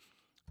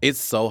 it's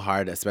so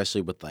hard,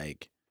 especially with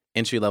like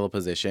entry-level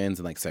positions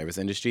in like service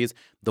industries,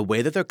 the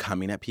way that they're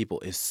coming at people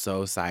is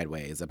so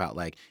sideways about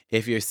like,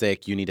 if you're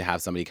sick, you need to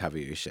have somebody cover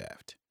your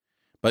shift.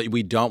 But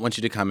we don't want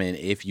you to come in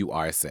if you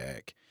are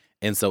sick.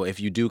 And so if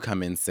you do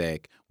come in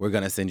sick, we're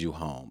going to send you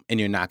home and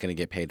you're not going to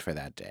get paid for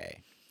that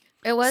day.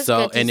 It was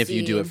So, good to and if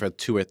you do see- it for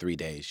 2 or 3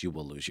 days, you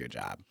will lose your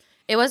job.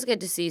 It was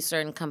good to see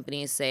certain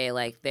companies say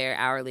like their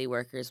hourly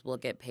workers will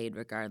get paid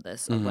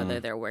regardless of whether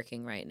they're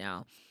working right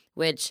now,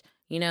 which,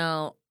 you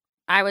know,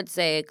 I would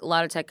say a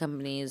lot of tech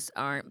companies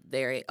are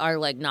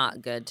like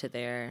not good to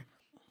their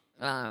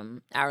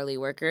hourly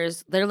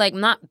workers. They're like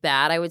not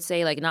bad, I would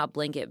say, like not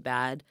blanket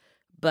bad,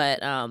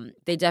 but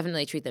they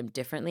definitely treat them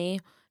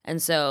differently.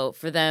 And so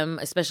for them,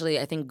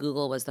 especially, I think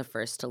Google was the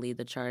first to lead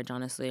the charge,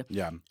 honestly.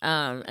 Yeah.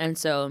 And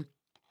so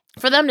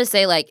for them to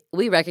say, like,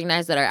 we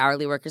recognize that our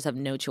hourly workers have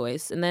no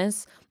choice in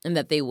this and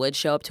that they would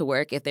show up to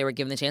work if they were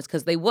given the chance,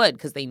 because they would,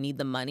 because they need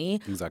the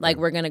money. Exactly. Like,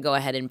 we're going to go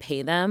ahead and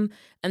pay them.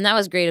 And that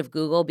was great of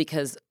Google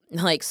because,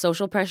 like,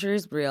 social pressure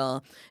is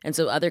real. And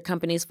so other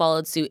companies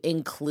followed suit,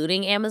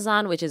 including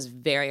Amazon, which is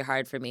very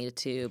hard for me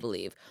to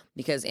believe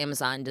because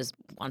Amazon just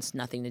wants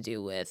nothing to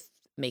do with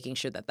making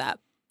sure that that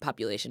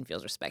population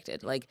feels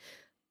respected. Like,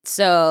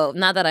 so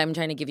not that I'm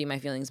trying to give you my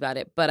feelings about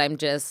it, but I'm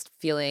just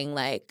feeling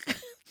like...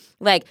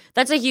 Like,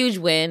 that's a huge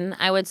win,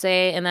 I would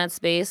say, in that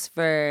space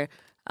for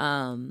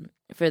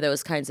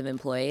those kinds of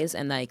employees.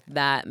 And, like,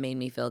 that made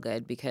me feel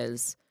good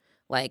because,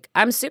 like,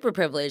 I'm super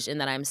privileged in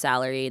that I'm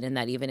salaried and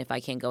that even if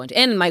I can't go into –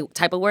 and my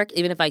type of work,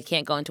 even if I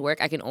can't go into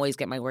work, I can always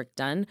get my work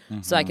done.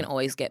 So I can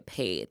always get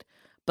paid.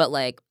 But,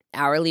 like,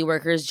 hourly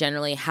workers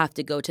generally have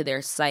to go to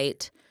their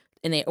site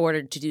in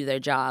order to do their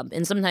job.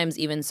 And sometimes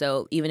even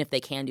so, even if they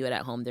can do it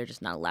at home, they're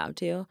just not allowed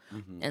to.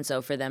 And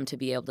so for them to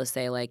be able to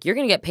say, like, you're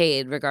going to get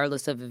paid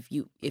regardless of if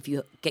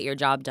you get your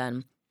job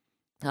done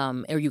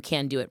or you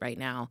can do it right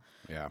now.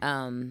 Yeah.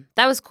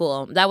 That was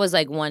cool. That was,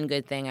 like, one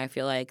good thing I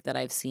feel like that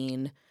I've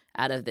seen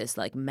out of this,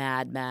 like,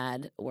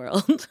 mad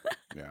world.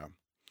 Yeah.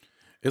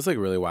 It's, like,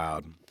 really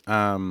wild.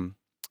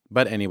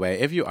 But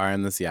anyway, if you are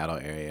in the Seattle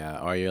area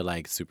or you're,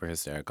 like, super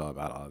hysterical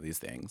about all of these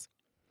things,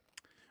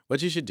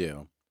 what you should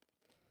do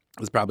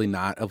is probably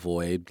not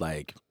avoid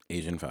like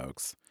Asian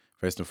folks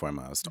first and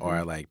foremost,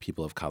 or like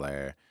people of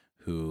color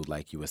who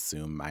like you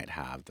assume might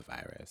have the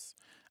virus.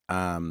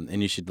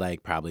 And you should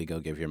like probably go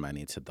give your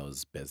money to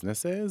those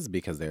businesses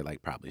because they're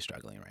like probably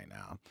struggling right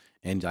now.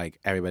 And like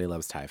everybody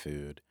loves Thai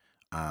food.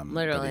 Go to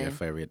Literally. your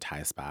favorite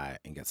Thai spot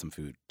and get some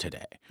food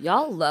today.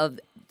 Y'all love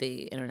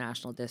the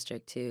International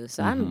District too,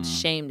 so I'm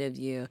ashamed of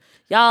you.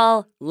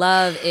 Y'all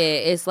love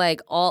it. It's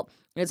like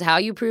it's how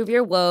you prove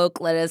you're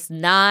woke. Let us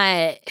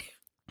not...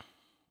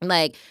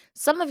 Like,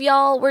 some of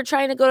y'all were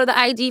trying to go to the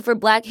ID for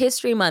Black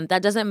History Month.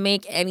 That doesn't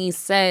make any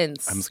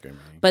sense. I'm screaming.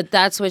 But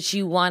that's what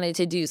you wanted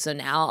to do. So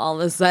now, all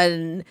of a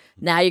sudden,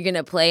 now you're going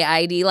to play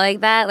ID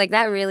like that? Like,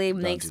 that really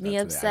Don't makes do me that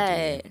to the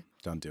upset. ID.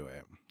 Don't do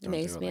it. It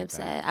makes me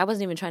upset. I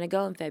wasn't even trying to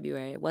go in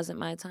February. It wasn't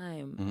my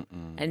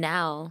time. And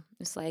now,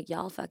 it's like,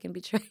 y'all fucking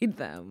betrayed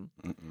them.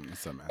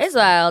 It's a mess. It's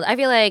wild. I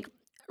feel like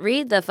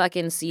read the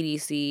fucking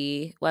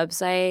CDC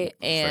website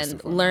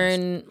and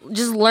learn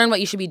what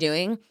you should be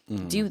doing.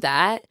 Do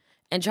that.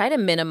 And try to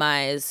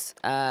minimize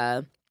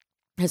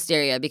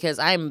hysteria because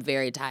I'm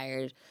very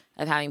tired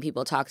of having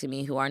people talk to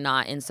me who are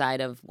not inside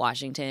of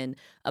Washington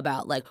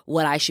about like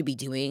what I should be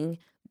doing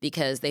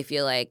because they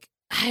feel like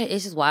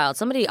it's just wild.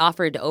 Somebody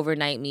offered to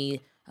overnight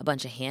me a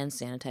bunch of hand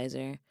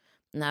sanitizer.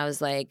 And I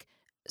was like,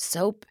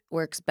 soap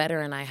works better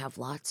and I have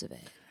lots of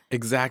it.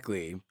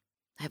 Exactly.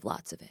 I have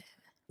lots of it.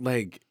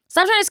 Like,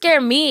 stop trying to scare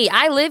me.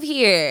 I live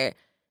here.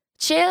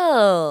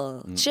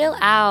 Chill. Chill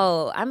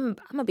out. I'm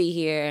going to be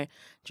here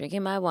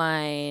drinking my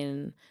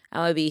wine.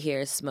 I'm going to be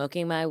here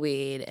smoking my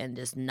weed and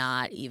just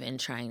not even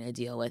trying to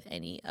deal with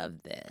any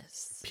of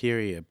this.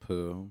 period,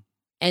 poo.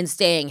 And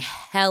staying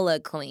hella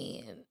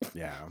clean.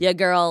 Yeah. Your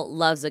girl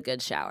loves a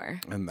good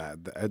shower. And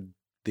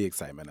the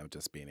excitement of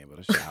just being able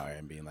to shower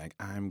and being like,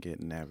 I'm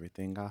getting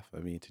everything off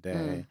of me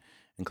today,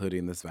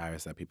 including this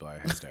virus that people are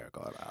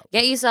hysterical about.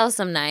 Get yourself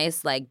some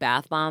nice like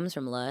bath bombs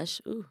from Lush.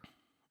 Ooh,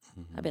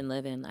 I've been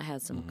living. I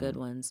had some good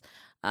ones.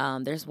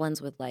 There's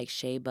ones with like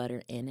shea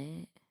butter in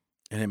it.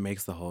 And it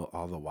makes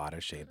all the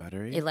water shea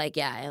buttery.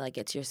 It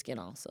gets your skin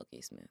all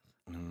silky smooth.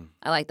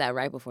 I like that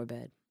right before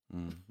bed.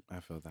 I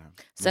feel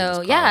that.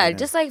 So yeah,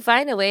 just like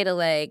find a way to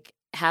like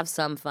have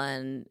some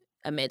fun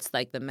amidst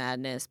like the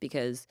madness,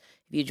 because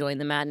if you join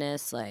the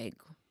madness, like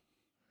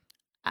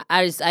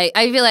I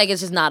feel like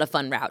it's just not a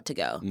fun route to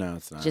go. No,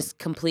 it's not. Just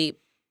complete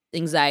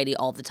anxiety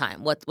all the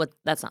time. What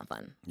that's not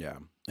fun. Yeah.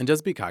 And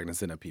just be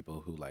cognizant of people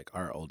who like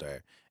are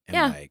older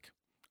and like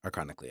are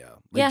chronically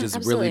ill. Like Yeah, just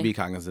absolutely. really be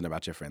cognizant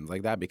about your friends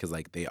like that, because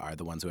like they are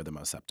the ones who are the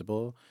most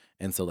susceptible.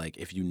 And so like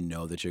if you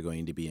know that you're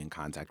going to be in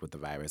contact with the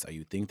virus, or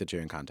you think that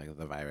you're in contact with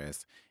the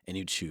virus and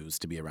you choose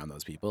to be around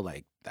those people,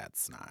 like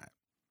that's not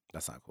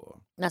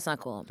cool. That's not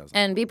cool. That's not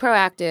And be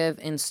proactive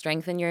and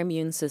strengthen your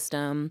immune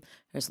system.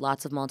 There's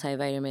lots of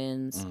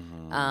multivitamins.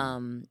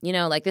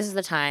 Like this is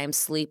the time.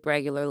 Sleep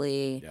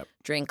regularly. Yep.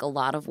 Drink a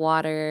lot of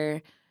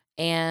water.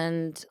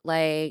 and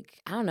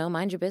like, I don't know,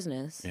 mind your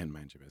business. And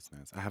mind your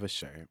business. I have a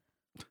shirt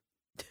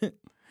that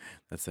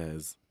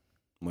says,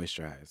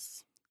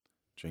 moisturize,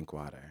 drink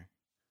water,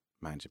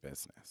 mind your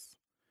business.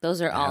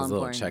 Those are It all has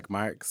little important. check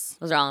marks.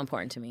 Those are all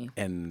important to me.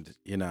 And,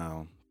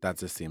 that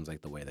just seems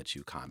like the way that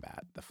you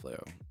combat the flu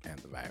and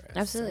the virus.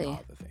 Absolutely. And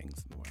all the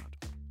things in the world.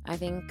 I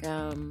think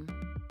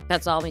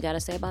that's all we got to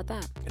say about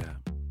that. Yeah.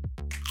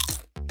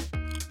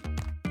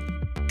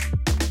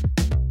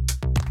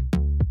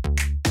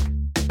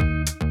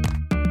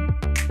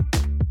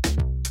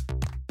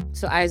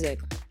 So, Isaac,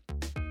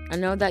 I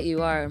know that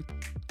you are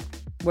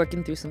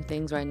working through some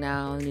things right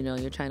now, and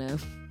you're trying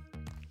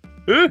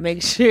to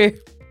make sure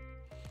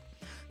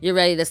you're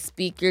ready to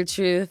speak your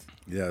truth.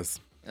 Yes.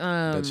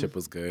 That chip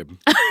was good.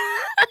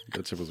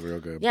 That chip was real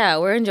good. Yeah,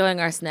 we're enjoying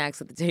our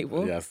snacks at the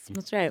table. Yes.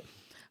 That's right.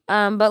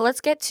 But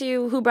let's get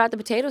to who brought the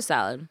potato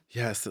salad.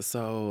 Yes.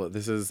 So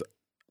this is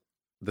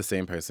the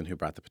same person who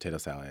brought the potato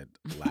salad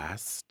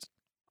last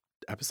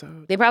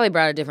episode. They probably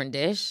brought a different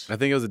dish. I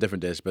think it was a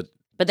different dish, but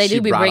they she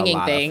do be brought a bringing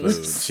lot of things.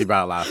 food. She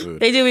brought a lot of food.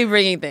 They do be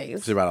bringing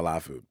things. She brought a lot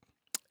of food.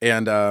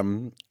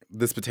 And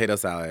this potato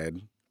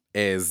salad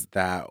is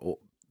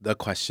the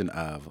question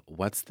of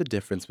what's the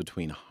difference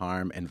between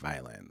harm and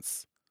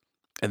violence?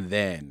 And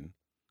then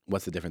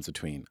what's the difference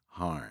between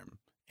harm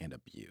and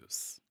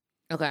abuse?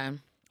 Okay.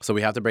 So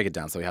we have to break it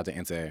down. So we have to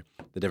answer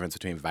the difference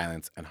between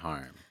violence and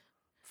harm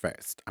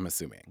first, I'm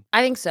assuming.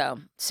 I think so.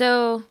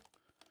 So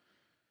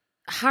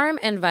harm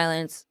and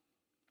violence.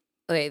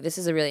 Okay, this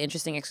is a really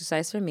interesting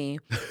exercise for me.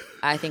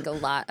 I think a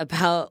lot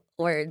about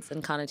words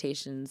and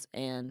connotations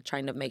and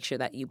trying to make sure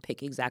that you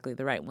pick exactly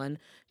the right one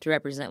to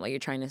represent what you're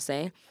trying to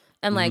say.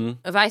 And like,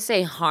 if I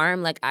say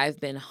harm, like I've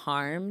been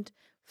harmed,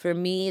 for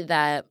me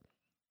that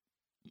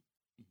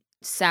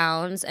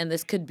sounds, and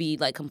this could be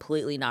like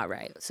completely not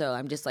right. So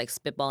I'm just like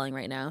spitballing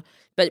right now.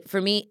 But for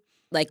me,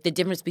 like the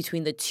difference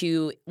between the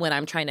two when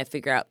I'm trying to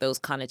figure out those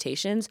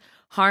connotations,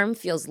 harm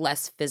feels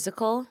less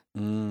physical.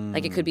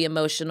 Like it could be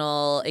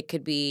emotional, it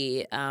could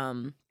be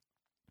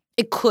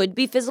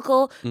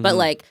physical, but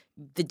like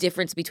the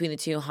difference between the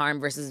two, harm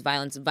versus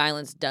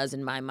violence does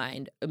in my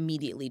mind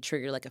immediately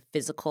trigger like a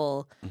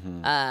physical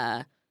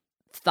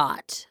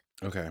thought.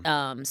 Okay.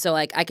 So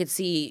like I could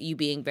see you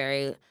being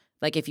very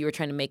like if you were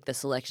trying to make the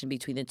selection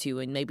between the two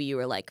and maybe you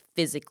were like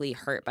physically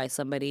hurt by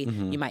somebody,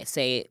 you might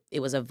say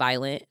it was a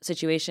violent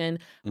situation.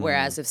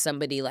 Whereas if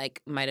somebody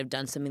like might have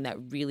done something that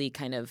really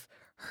kind of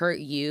hurt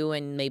you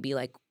and maybe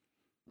like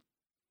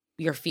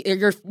your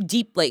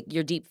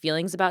deep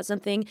feelings about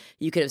something,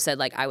 you could have said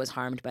like I was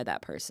harmed by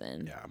that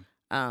person.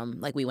 Yeah.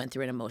 Like we went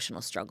through an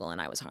emotional struggle and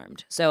I was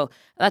harmed. So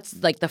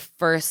that's like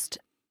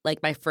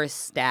my first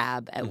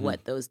stab at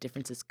what those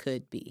differences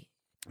could be.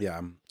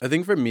 Yeah. I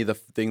think for me, the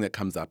thing that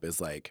comes up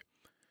is like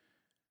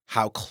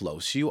how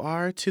close you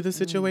are to the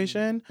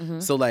situation.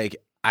 So like,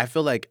 I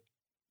feel like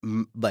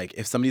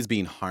if somebody's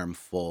being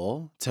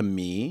harmful to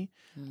me,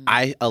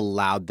 I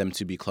allowed them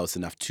to be close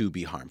enough to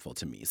be harmful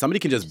to me. Somebody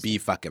can just be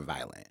fucking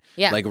violent.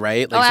 Yeah. Like,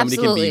 right? Like somebody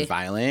absolutely. can be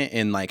violent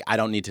and like I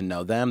don't need to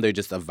know them. They're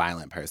just a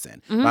violent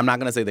person. But I'm not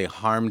going to say they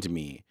harmed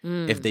me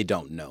if they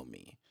don't know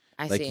me.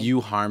 I Like see.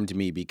 you harmed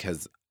me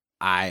because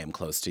I am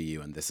close to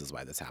you and this is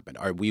why this happened.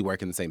 Or we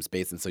work in the same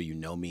space and so you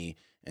know me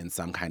in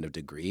some kind of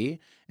degree.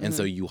 And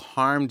so you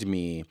harmed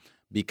me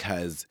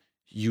because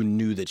you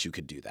knew that you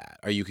could do that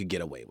or you could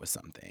get away with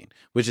something,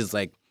 which is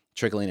like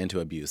trickling into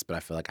abuse. But I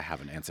feel like I have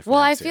an answer for that.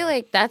 Well, I too. feel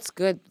like that's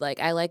good. Like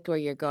I like where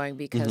you're going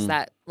because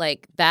that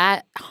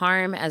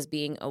harm as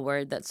being a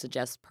word that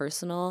suggests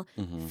personal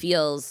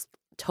feels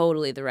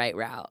totally the right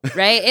route,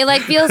 right? It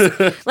like feels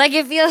like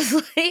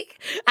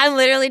I'm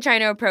literally trying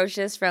to approach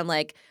this from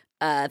like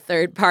a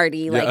third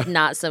party, like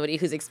not somebody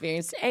who's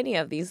experienced any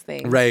of these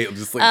things. Right.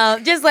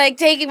 Just like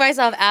taking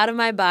myself out of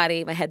my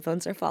body. My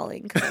headphones are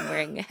falling because I'm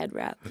wearing a head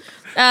wrap.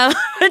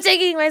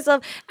 Taking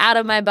myself out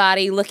of my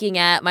body, looking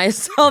at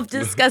myself,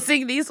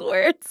 discussing these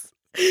words.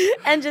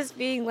 And just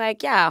being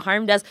like, yeah,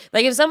 harm does.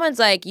 Like if someone's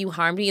like, you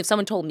harmed me, if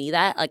someone told me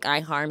that, like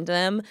I harmed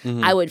them,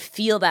 I would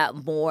feel that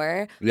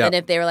more than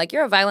if they were like,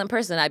 you're a violent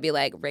person. I'd be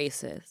like,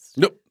 racist.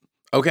 Nope.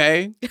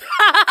 Okay.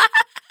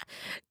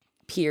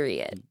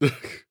 Period.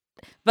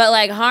 But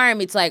like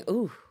harm, it's like,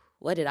 ooh,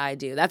 what did I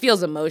do? That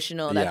feels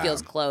emotional. That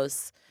feels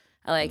close.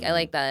 I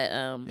like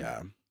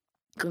that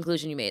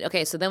conclusion you made.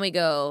 Okay, so then we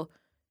go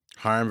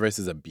harm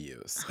versus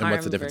abuse. And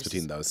what's the difference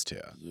between those two?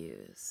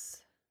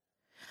 Abuse.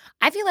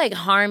 I feel like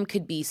harm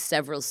could be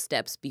several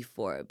steps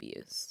before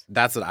abuse.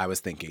 That's what I was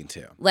thinking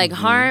too. Like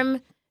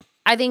harm,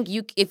 I think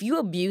if you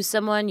abuse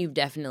someone, you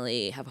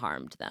definitely have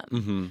harmed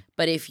them.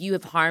 But if you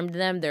have harmed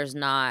them, there's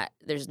not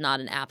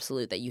an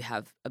absolute that you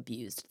have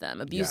abused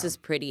them. Abuse is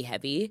pretty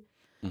heavy.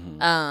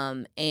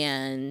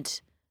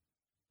 And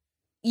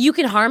you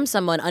can harm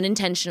someone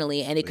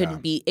unintentionally and it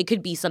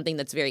could be something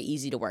that's very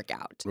easy to work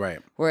out. Right.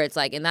 Where it's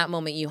like, in that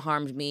moment you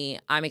harmed me,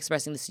 I'm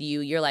expressing this to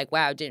you, you're like,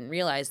 wow, didn't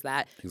realize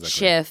that. Exactly.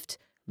 Shift,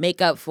 make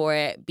up for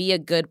it, be a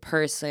good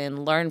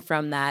person, learn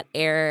from that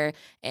error,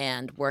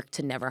 and work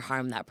to never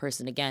harm that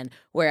person again.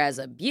 Whereas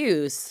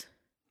abuse,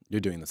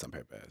 You're doing this on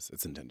purpose.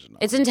 It's intentional.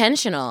 It's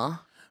intentional.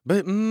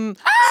 But so let's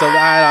pull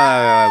it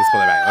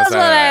back. Let's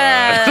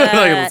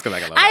go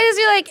back a little bit. I just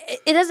feel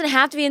like it doesn't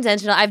have to be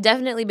intentional. I've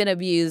definitely been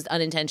abused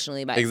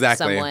unintentionally by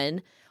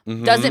someone.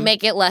 Mm-hmm. Does it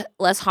make it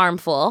less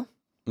harmful?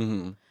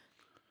 Mm-hmm.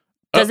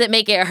 Does it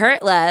make it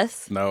hurt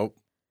less? Nope.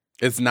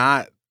 It's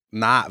not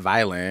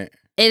violent.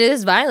 It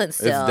is violent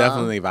still. It's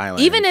definitely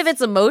violent. Even if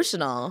it's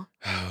emotional.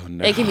 Oh,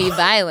 no. It can be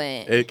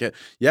violent. It can,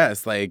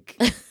 yes, like,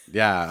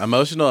 yeah,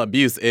 emotional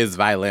abuse is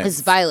violence.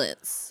 It's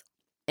violence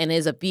and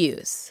is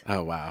abuse.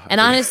 Oh, wow. And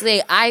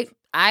honestly, I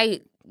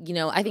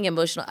think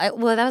emotional. That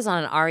was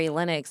on an Ari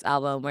Lennox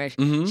album where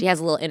she has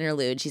a little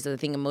interlude. She said, "I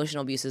think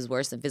emotional abuse is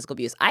worse than physical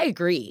abuse." I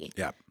agree.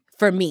 Yeah.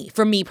 For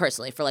me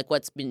personally, for like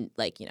what's been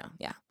like,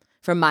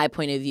 from my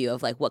point of view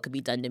of like what could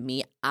be done to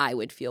me, I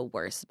would feel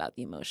worse about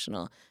the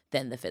emotional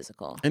than the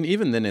physical. And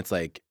even then, it's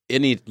like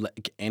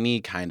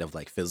any kind of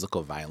like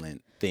physical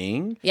violent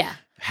thing. Yeah.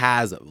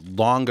 Has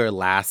longer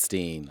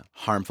lasting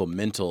harmful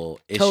mental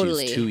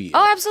issues to you.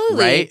 Oh,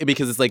 absolutely. Right?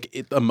 Because it's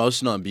like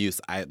emotional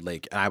abuse, I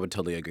would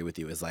totally agree with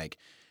you, is like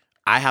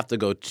I have to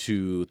go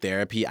to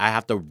therapy. I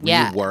have to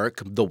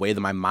rework the way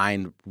that my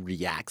mind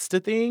reacts to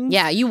things.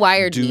 Yeah, you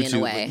wired me in a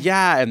way.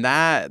 Yeah, and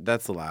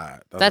that's a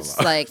lot. That's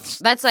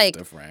like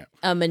different.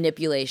 A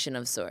manipulation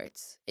of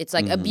sorts. It's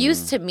like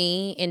abuse to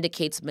me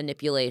indicates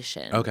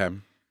manipulation. Okay.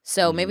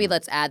 So maybe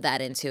let's add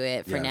that into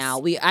it for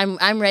now.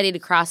 I'm ready to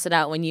cross it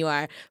out when you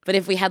are. But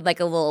if we had like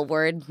a little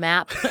word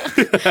map,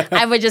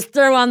 I would just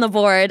throw on the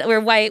board.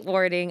 We're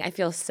whiteboarding. I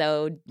feel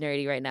so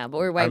nerdy right now, but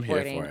we're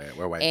whiteboarding. I'm here for it.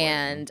 We're whiteboarding.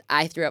 And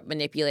I threw up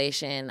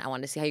manipulation. I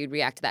wanted to see how you'd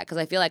react to that because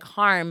I feel like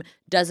harm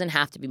doesn't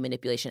have to be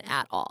manipulation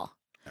at all.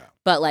 Yeah.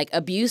 But like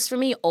abuse for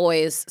me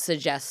always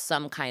suggests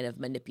some kind of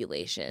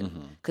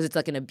manipulation because it's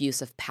like an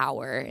abuse of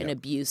power, an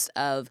abuse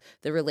of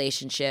the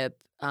relationship,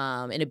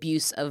 an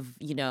abuse of,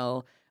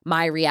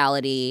 my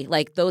reality,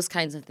 like those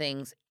kinds of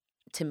things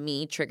to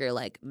me trigger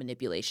like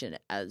manipulation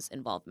as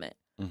involvement.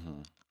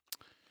 Mm-hmm.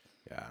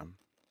 Yeah.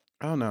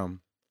 I don't know.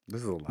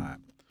 This is a lot.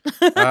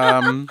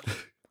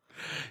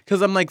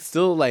 Because I'm like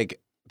still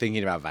like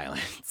thinking about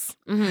violence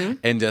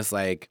and just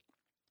like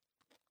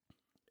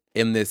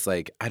in this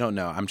like, I don't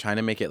know. I'm trying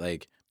to make it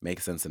like make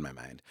sense in my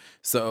mind.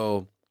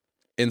 So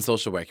in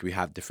social work, we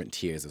have different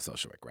tiers of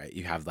social work, right?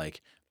 You have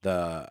like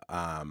the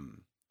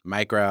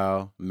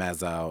micro,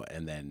 meso,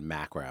 and then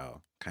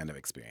macro kind of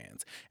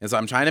experience. And so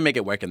I'm trying to make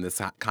it work in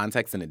this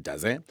context and it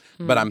doesn't,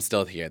 but I'm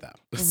still here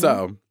though.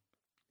 So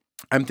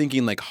I'm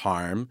thinking like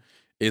harm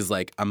is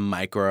like a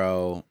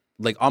micro,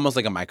 like almost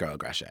like a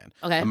microaggression.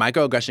 Okay. A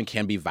microaggression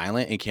can be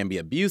violent and can be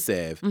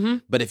abusive,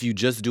 but if you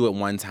just do it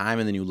one time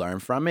and then you learn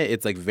from it,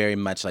 it's like very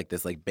much like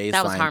this like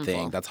baseline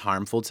thing that's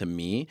harmful to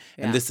me.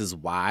 Yeah. And this is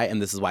why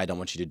I don't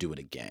want you to do it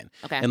again.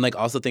 Okay. And like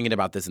also thinking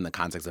about this in the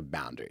context of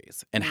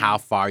boundaries and how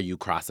far you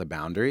cross a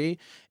boundary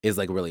is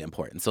like really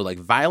important. So like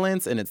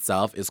violence in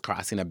itself is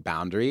crossing a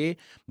boundary,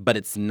 but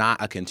it's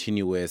not a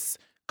continuous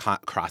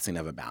crossing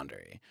of a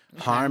boundary.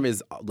 Okay. Harm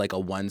is like a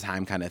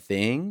one-time kind of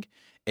thing.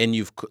 And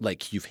you've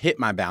hit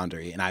my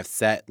boundary and I've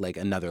set like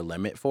another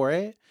limit for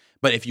it.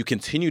 But if you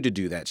continue to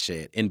do that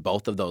shit in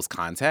both of those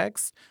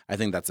contexts, I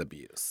think that's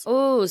abuse.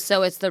 Oh,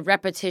 so it's the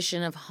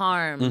repetition of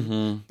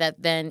harm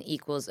that then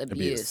equals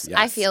abuse. Yes.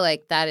 I feel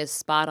like that is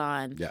spot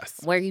on. Yes.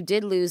 Where you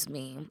did lose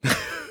me.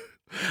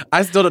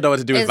 I still don't know what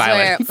to do with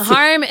violence. Where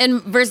harm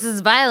and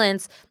versus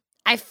violence,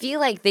 I feel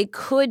like they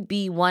could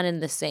be one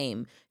and the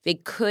same. They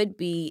could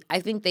be, I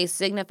think they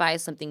signify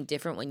something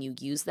different when you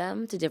use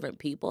them to different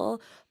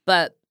people.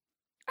 But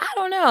I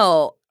don't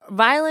know.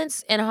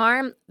 Violence and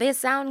harm, they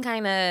sound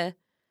kind of...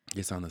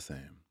 They sound the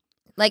same.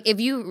 Like, if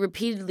you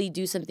repeatedly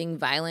do something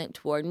violent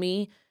toward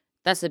me,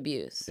 that's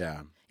abuse.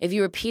 Yeah. If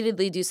you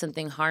repeatedly do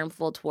something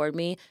harmful toward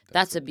me,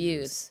 that's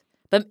abuse.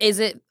 But is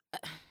it...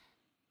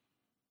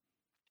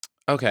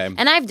 Okay.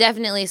 And I've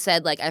definitely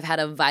said, like, I've had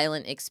a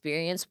violent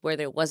experience where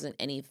there wasn't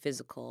any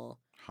physical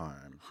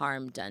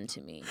harm done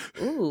to me.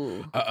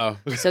 Ooh. Uh-oh.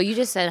 So you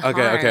just said harm.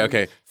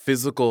 Okay.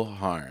 Physical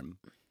harm.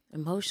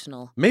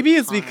 Emotional. Maybe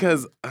it's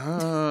because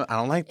I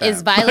don't like that.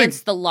 Is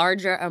violence the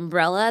larger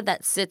umbrella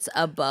that sits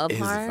above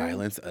harm? Is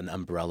violence an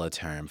umbrella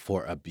term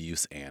for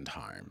abuse and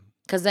harm?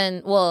 Because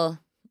then, well,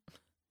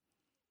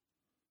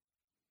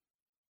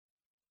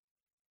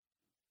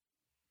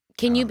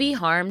 can you be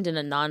harmed in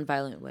a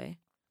non-violent way?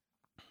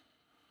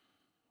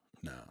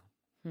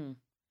 No.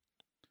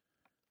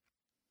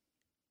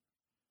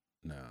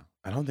 No,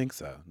 I don't think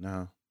so.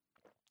 No.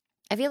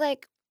 I feel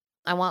like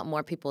I want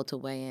more people to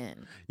weigh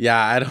in.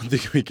 Yeah, I don't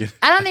think we can.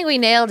 I don't think we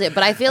nailed it,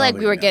 but I feel like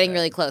we were getting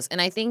really close.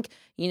 And I think,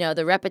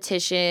 the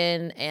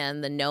repetition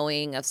and the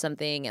knowing of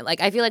something, and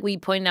like I feel like we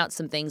pointed out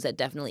some things that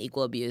definitely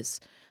equal abuse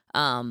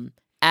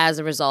as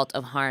a result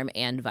of harm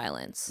and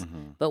violence.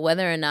 But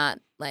whether or not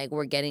like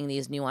we're getting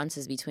these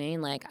nuances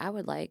between, like I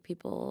would like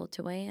people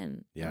to weigh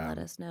in and let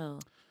us know.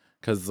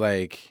 Because,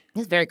 like...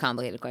 It's a very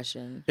complicated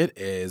question. It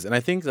is. And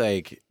I think,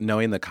 like,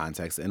 knowing the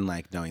context and,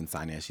 like, knowing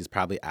Sonia, she's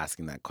probably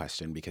asking that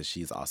question because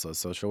she's also a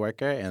social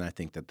worker. And I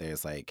think that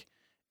there's, like,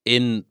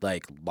 in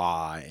like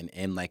law and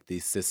in like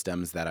these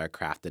systems that are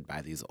crafted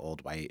by these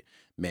old white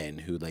men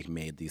who like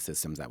made these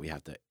systems that we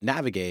have to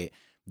navigate,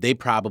 they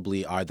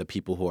probably are the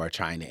people who are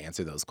trying to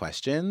answer those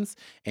questions.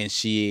 And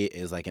she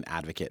is like an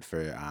advocate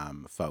for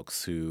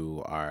folks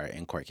who are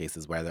in court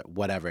cases,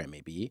 whatever it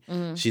may be.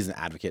 Mhm. She's an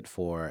advocate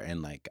for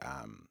and like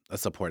a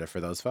supporter for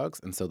those folks.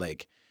 And so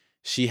like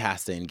she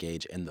has to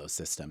engage in those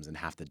systems and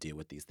have to deal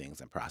with these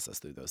things and process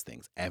through those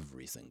things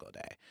every single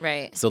day.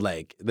 Right. So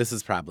like this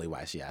is probably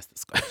why she asked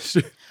this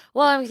question.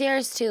 Well, I mean,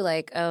 there's too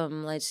like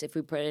if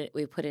we put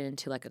it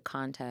into like a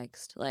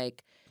context,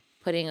 like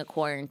putting a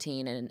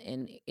quarantine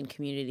in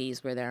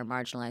communities where there are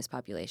marginalized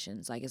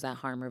populations. Like, is that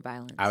harm or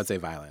violence? I would say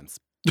violence.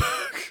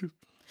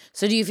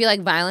 So do you feel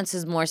like violence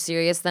is more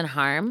serious than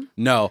harm?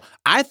 No,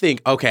 I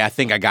think I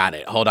got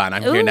it. Hold on.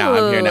 I'm here now.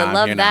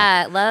 Love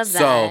that.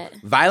 So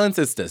violence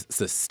is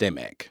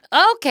systemic.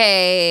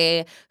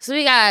 Okay. So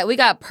we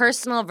got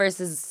personal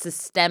versus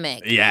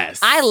systemic. Yes.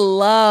 I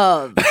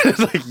love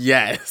like,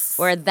 yes.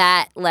 where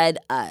that led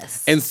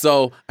us. And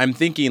so I'm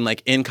thinking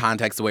like in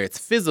context where it's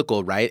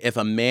physical, right? If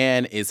a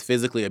man is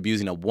physically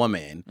abusing a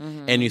woman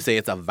and you say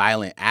it's a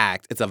violent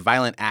act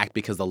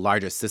because the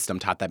larger system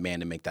taught that man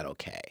to make that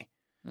okay.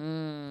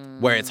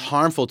 Where it's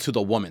harmful to the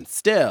woman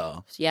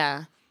still.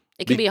 Yeah.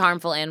 It can be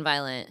harmful and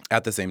violent.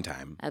 At the same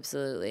time.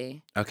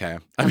 Absolutely. Okay.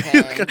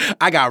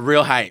 I got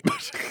real hype.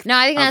 No,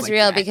 I think that's like,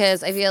 real yes.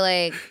 because I feel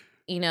like,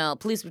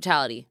 police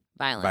brutality,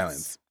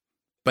 violence.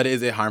 But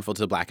is it harmful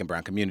to Black and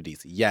brown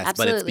communities? Yes,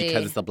 Absolutely. but it's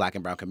because it's the Black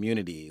and brown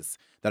communities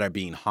that are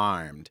being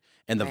harmed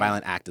and the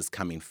violent act is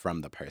coming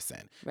from the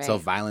person. Right. So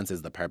violence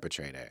is the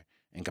perpetrator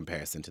in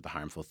comparison to the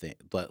harmful thing.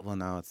 But, well,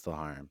 no, it's still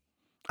harm.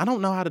 I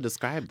don't know how to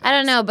describe that. I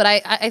don't know, but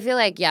I feel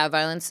like,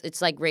 violence,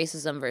 it's like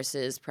racism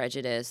versus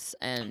prejudice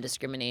and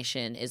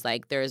discrimination is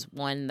like there's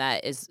one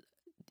that is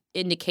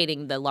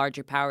indicating the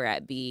larger power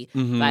at B,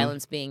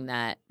 violence being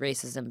that,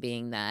 racism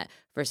being that,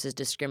 versus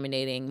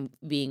discriminating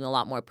being a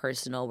lot more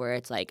personal where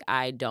it's like,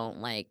 I don't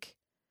like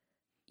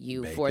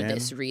you for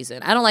this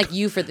reason. I don't like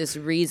you for this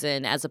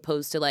reason, as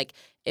opposed to like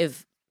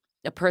if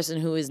a person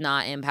who is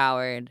not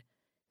empowered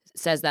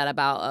says that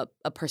about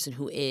a person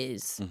who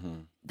is,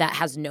 that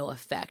has no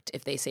effect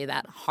if they say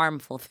that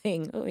harmful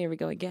thing. Oh, here we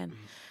go again.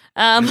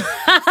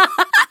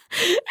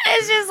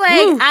 It's just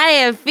like,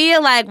 I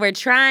feel like we're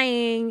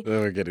trying.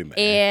 We're getting there.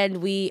 And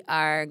we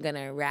are going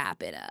to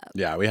wrap it up.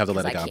 Yeah, we have to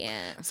let it go.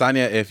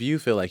 Sonia, if you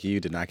feel like you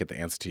did not get the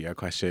answer to your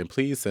question,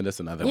 please send us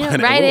another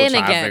one. Write and in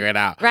we'll try again. to figure it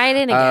out. Write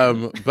in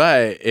again.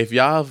 But if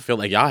y'all feel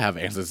like y'all have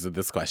answers to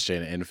this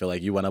question and feel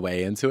like you want to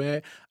weigh into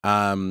it,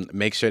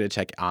 make sure to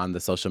check on the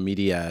social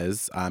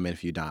medias. And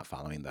if you're not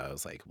following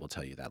those, like we'll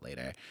tell you that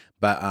later.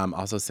 But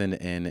also send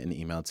in an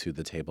email to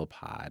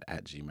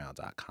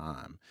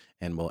thetablepod@gmail.com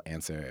and we'll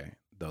answer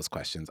those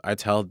questions or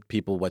tell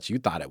people what you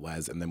thought it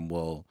was, and then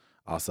we'll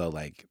also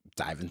like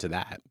dive into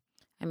that.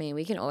 I mean,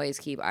 we can always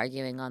keep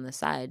arguing on the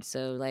side,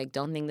 so like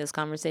don't think this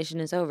conversation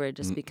is over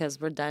just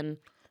because we're done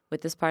with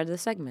this part of the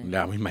segment.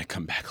 No, we might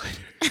come back later.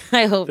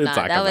 I hope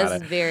not. That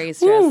was very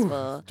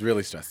stressful.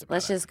 Really stressed about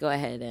Let's just go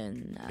ahead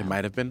and it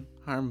might have been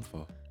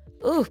harmful.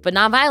 Ooh, but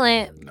not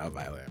violent. Not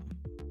violent.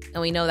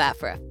 And we know that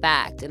for a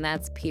fact, and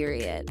that's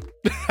period.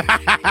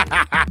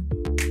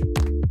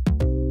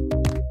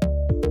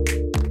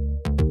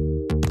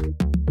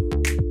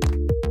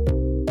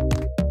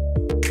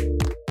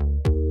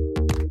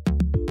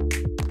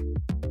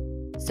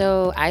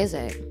 So,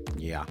 Isaac.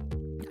 Yeah.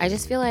 I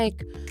just feel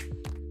like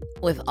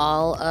with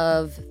all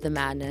of the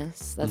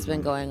madness that's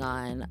been going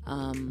on,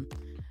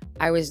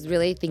 I was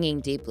really thinking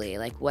deeply,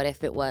 like, what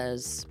if it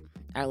was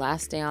our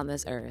last day on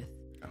this earth?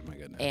 Oh, my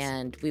goodness.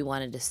 And we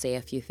wanted to say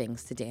a few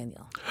things to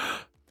Daniel.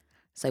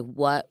 It's like,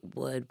 what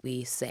would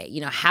we say?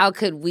 How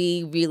could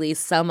we really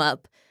sum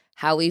up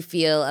how we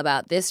feel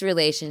about this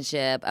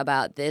relationship,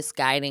 about this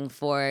guiding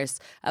force,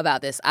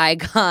 about this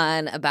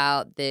icon,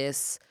 about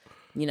this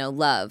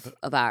love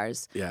of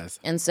ours. Yes.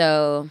 And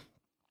so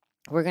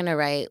we're going to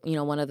write,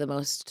 one of the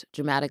most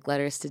dramatic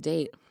letters to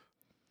date.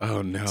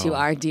 Oh, no. To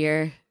our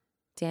dear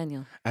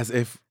Daniel. As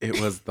if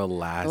it was the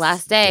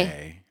last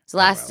day. It's the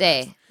last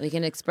day. We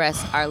can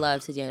express our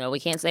love to Daniel. We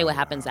can't say what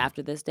happens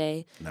after this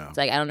day. No. It's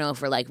like, I don't know if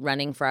we're like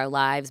running for our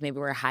lives. Maybe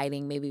we're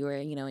hiding. Maybe we're,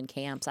 in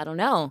camps. I don't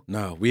know.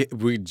 No, we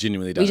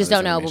genuinely don't. We just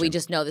don't know, but we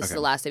just know this is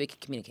the last day we can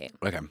communicate.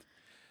 Okay.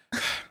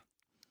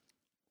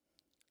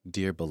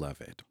 Dear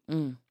beloved.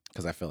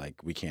 Because I feel like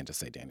we can't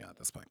just say Daniel at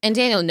this point. And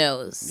Daniel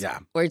knows. Yeah.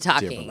 We're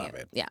talking. Dear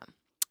beloved. Yeah.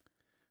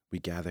 We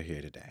gather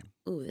here today.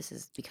 Ooh, this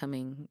is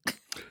becoming...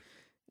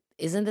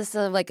 Isn't this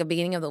like a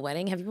beginning of the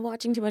wedding? Have you been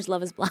watching too much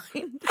Love is Blind?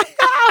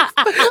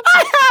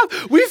 I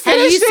have. We finished it.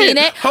 Have you seen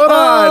it? Hold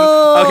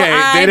on. Okay.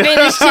 I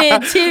finished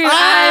it too.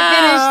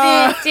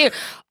 I finished it too.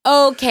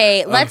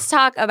 Okay, let's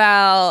talk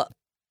about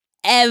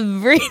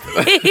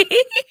everything.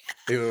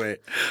 Wait.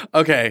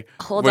 Okay.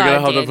 Hold We're on,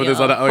 gonna hold on for this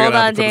on. We're gonna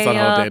have to put this on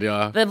hold,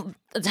 Daniel.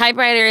 The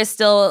typewriter is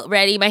still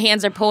ready. My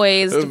hands are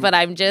poised, but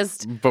I'm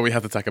just But we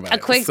have to talk about a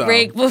quick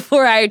break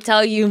before I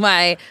tell you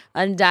my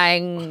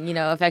undying,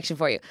 affection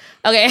for you.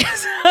 Okay.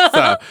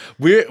 So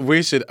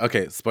we should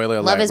spoiler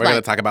alert. We're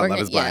gonna talk about Love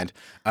is Blind.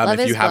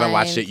 If you haven't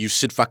watched it, you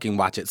should fucking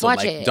watch it. So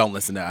Watch it. don't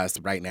listen to us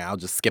right now.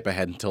 Just skip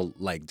ahead until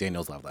like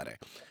Daniel's love letter.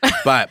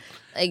 But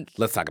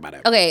let's talk about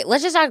it. Okay,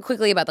 let's just talk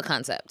quickly about the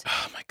concept.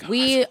 Oh my god.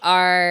 We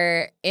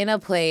are in a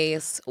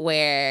place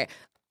where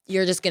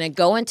you're just gonna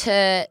go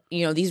into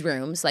these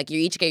rooms. Like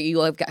you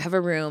have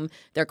a room.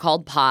 They're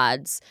called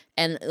pods,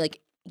 and like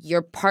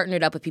you're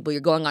partnered up with people.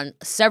 You're going on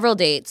several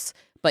dates,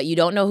 but you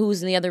don't know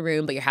who's in the other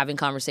room. But you're having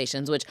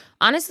conversations, which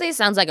honestly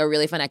sounds like a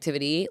really fun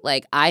activity.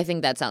 Like I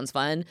think that sounds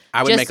fun.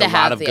 I would just make to a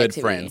have lot of the good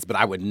activity. friends, but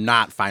I would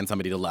not find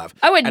somebody to love.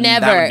 I would And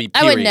never. that would be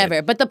I would period.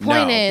 never. But the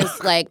point No.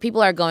 is, like,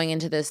 people are going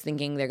into this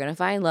thinking they're gonna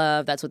find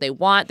love. That's what they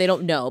want. They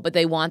don't know, but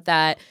they want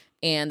that.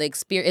 And the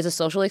experience is a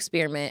social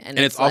experiment, and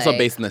it's also like,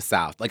 based in the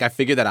South. Like I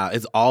figured that out.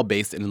 It's all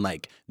based in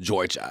like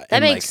Georgia. That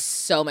and, makes like,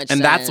 so much sense.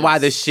 And that's why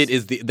this shit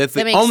is that's the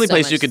That makes only so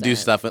place you much could do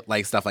sense.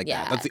 stuff like that.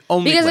 Yeah. That's the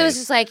only because place. it was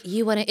just like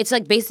it's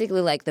like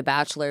basically like The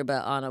Bachelor,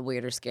 but on a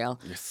weirder scale.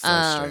 You're so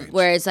strange.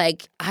 Where it's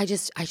like I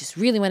just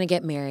really want to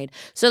get married.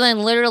 So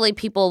then literally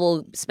people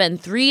will spend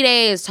 3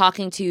 days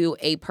talking to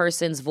a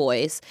person's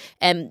voice,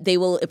 and they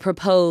will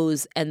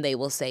propose, and they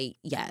will say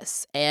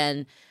yes,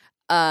 and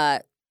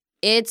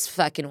it's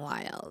fucking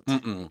wild.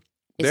 Mm-mm.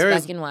 It's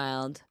There's- fucking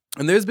wild.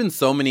 And there's been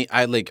so many.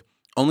 I like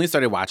only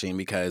started watching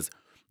because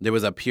there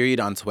was a period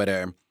on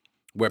Twitter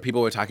where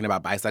people were talking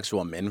about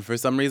bisexual men for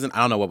some reason. I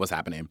don't know what was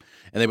happening,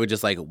 and they were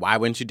just like, "Why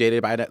wouldn't you date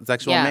a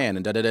bisexual Yeah. man?"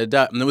 And da da da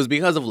da. And it was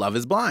because of Love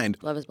is Blind.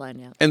 Love is Blind,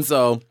 yeah. And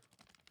so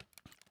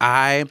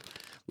I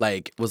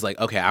was like,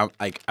 okay,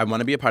 I want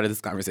to be a part of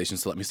this conversation,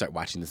 so let me start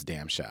watching this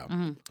damn show.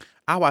 Mm-hmm.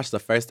 I watched the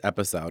first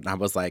episode, and I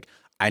was like,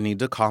 I need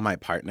to call my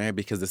partner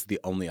because this is the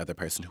only other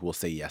person who will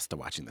say yes to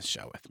watching this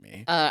show with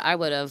me. I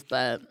would have,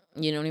 but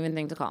you don't even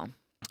think to call.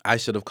 I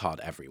should have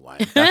called everyone.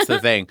 That's the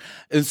thing.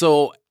 And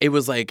so it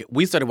was like,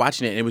 we started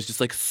watching it, and it was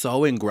just like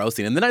so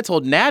engrossing. And then I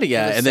told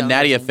Nadia, It was and then so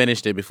Nadia amazing.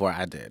 finished it before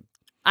I did.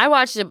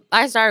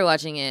 I started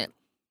watching it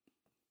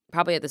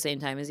probably at the same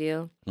time as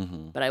you,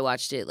 Mm-hmm. but I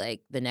watched it like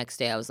the next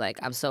day. I was like,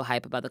 I'm so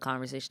hype about the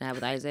conversation I had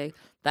with Isaac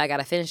that I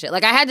gotta finish it.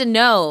 Like I had to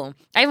know.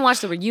 I even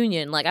watched the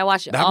reunion. Like I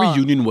watched it That all.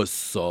 reunion was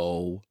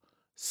so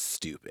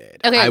stupid.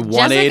 Okay, I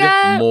wanted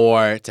Jessica-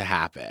 more to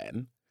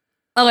happen.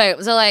 Okay,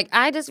 so like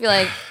I just feel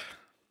like,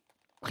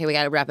 okay, we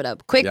gotta wrap it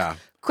up. Quick, Yeah.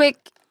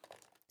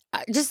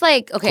 just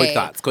like okay.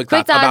 Quick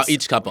thoughts about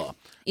each couple.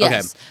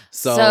 Yes. Okay,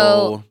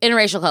 so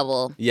interracial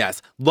couple.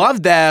 yes,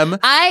 love them.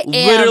 I am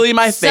Literally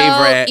my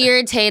favorite. So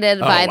irritated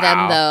Oh, by wow.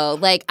 them though.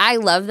 Like I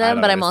love them,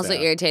 don't but I'm also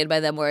understand. irritated by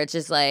them where it's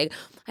just like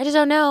I just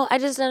don't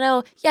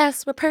know.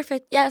 Yes, we're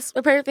perfect. Yes,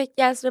 we're perfect.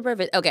 Yes, we're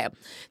perfect. Okay.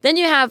 Then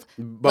you have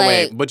But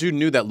wait, but you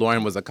knew that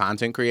Lauren was a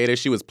content creator.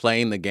 She was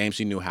playing the game.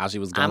 She knew how she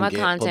was going I'm to a get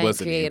content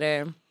publicity.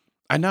 creator.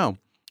 I know.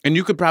 And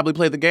you could probably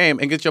play the game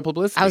and get your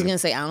publicity. I was gonna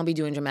say I don't be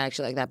doing dramatic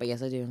shit like that, but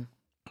yes I do.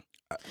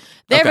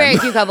 They're Okay. a very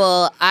cute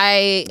couple.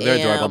 They're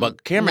adorable, am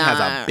but Cameron has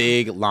not- a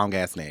big, long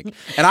ass neck,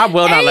 and I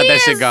will not let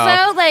that shit go.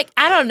 So like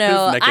I don't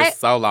know. His neck is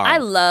so long. I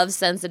love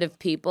sensitive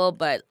people,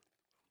 but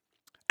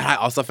And I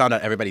also found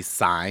out everybody's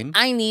sign.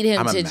 I need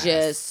him I'm a to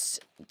mess.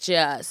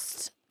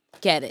 just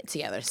get it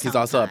together. He's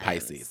also a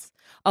sometimes. Pisces.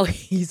 Oh,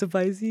 he's a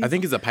Pisces. I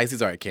think he's a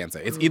Pisces or a Cancer.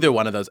 It's either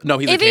one of those. No,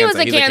 he's if a Cancer. he was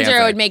a He's Cancer,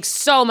 it would make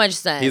so much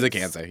sense. He's a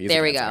Cancer. He's a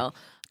there we Cancer. go.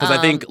 Because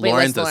I think wait,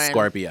 Lauren's what's a Lauren?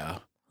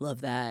 Scorpio.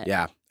 Love that.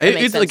 Yeah, That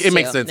makes it's like sense it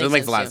makes too. sense. It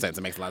makes a lot of too. sense.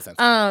 It makes a lot of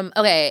sense.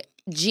 Okay,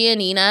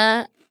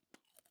 Giannina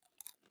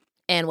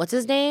and what's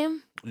his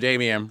name?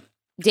 Damien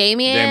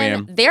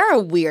Damien. They're a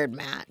weird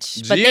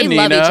match, but they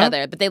love each Giannina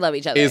other. But they love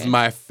each other. is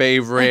my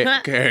favorite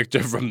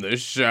character from the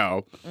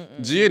show.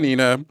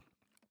 Giannina,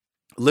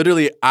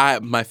 literally,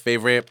 my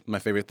favorite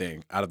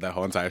thing out of that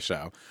whole entire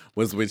show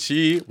was when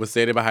she was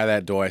standing behind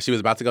that door. She was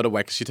about to go to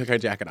work. She took her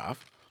jacket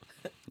off,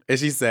 and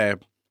she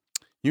said,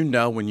 "You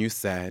know when you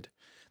said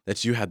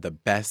that you had the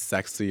best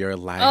sex of your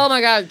life." Oh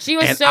my god, she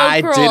was and so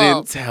I cruel.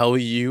 didn't tell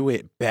you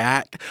it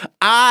back.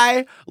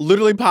 I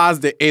literally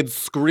paused it and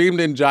screamed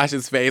in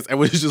Josh's face and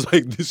was just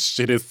like, "This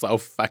shit is so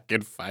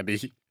fucking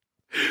funny."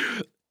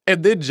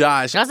 And then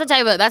Josh, That's the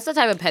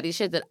type of petty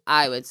shit that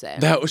I would say.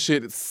 that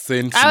shit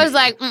cinched I was me.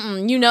 like,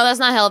 you know that's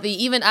not healthy.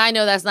 Even I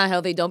know that's not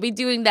healthy. Don't be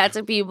doing that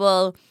to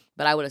people.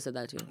 But I would have said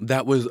that too.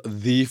 That was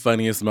the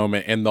funniest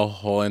moment in the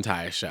whole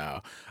entire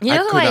show. You know I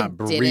who could I not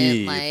breathe.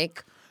 didn't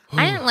like?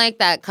 I didn't like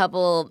that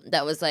couple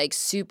that was like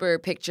super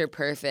picture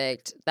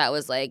perfect. That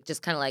was like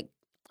just kind of like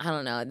I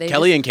don't know. They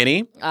Kelly and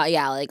Kenny.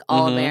 yeah, like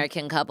all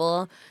American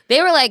couple.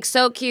 They were like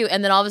so cute,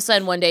 and then all of a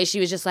sudden one day she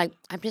was just like,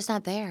 "I'm just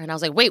not there," and I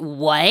was like, "Wait,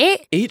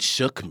 what?" It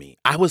shook me.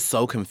 I was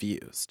so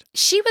confused.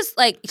 She was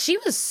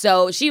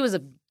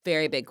a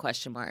very big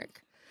question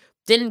mark.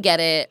 Didn't get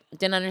it.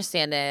 Didn't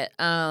understand it.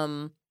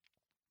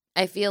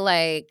 I feel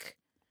like,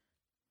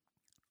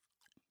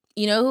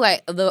 you know who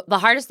the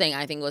hardest thing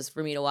I think was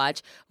for me to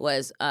watch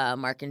was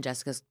Mark and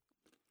Jessica's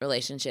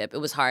relationship. It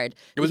was hard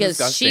It was because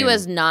she disgusting.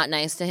 was not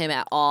nice to him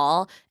at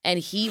all, and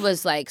he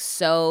was like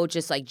so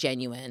just like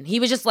genuine. He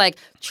was just like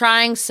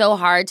trying so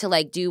hard to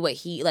like do what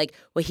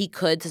he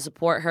could to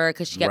support her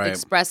because she kept Right.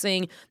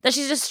 expressing that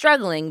she's just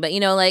struggling. But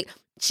like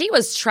she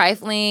was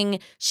trifling,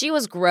 she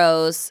was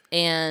gross,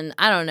 and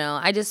I don't know.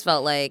 I just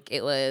felt like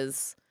it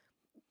was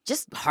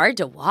just hard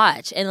to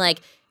watch. And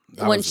like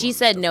That when was she one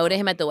said stuff. no to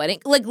him at the wedding,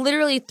 like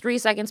literally 3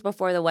 seconds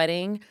before the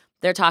wedding,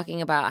 they're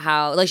talking about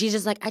how, like, she's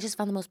just like, I just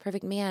found the most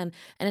perfect man,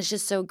 and it's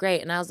just so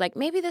great. And I was like,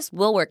 maybe this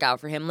will work out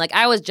for him. Like,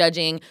 I was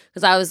judging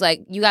because I was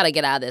like, you got to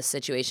get out of this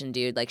situation,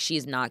 dude. Like,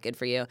 she's not good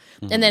for you.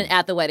 And then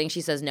at the wedding,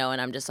 she says no,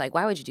 and I'm just like,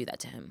 why would you do that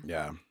to him?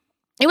 Yeah.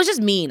 It was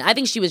just mean. I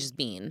think she was just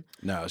mean.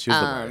 No, she was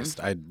the worst.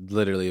 I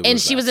literally And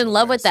she was in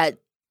love with that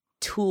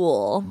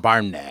tool.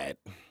 Barnett.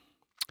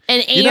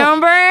 And You know-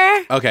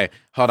 Amber. Okay,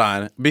 hold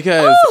on.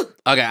 Because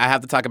okay, I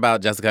have to talk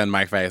about Jessica and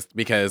Mike first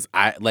because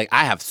I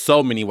have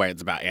so many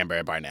words about Amber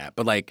and Barnett,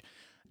 but like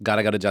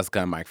gotta go to Jessica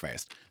and Mike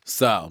first.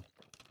 So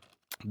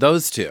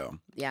those two,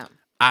 Yeah.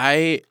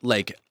 I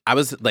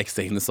was like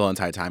saying this the whole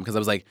entire time because I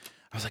was like,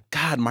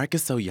 God, Mark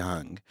is so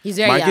young. He's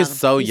very Mark young. is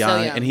so He's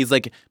young, and he's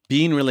like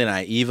being really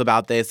naive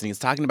about this, and he's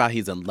talking about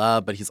he's in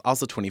love, but he's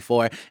also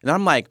 24, and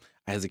I'm like,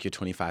 Isaac, you're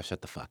 25.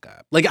 Shut the fuck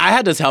up. Like I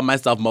had to tell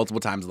myself multiple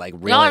times, like,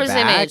 reel Y'all it are the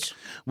same back. age.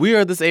 We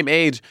are the same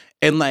age,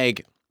 and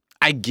like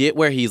I get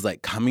where he's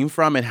like coming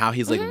from and how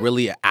he's like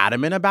really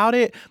adamant about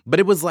it, but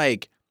it was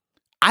like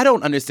I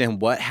don't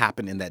understand what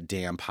happened in that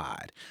damn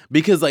pod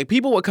because like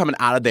people were coming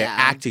out of there Yeah.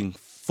 acting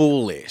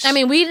foolish. I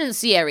mean, we didn't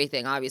see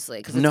everything, obviously,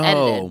 because it's No.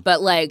 edited.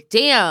 But like,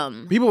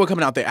 damn. people were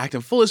coming out there acting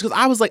foolish because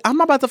I was like, I'm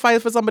not about to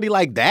fight for somebody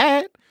like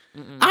that.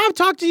 I've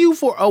talked to you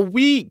for a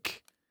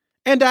week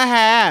and a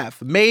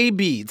half,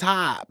 maybe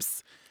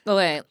tops.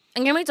 Okay,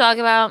 and can we talk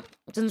about,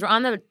 since we're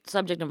on the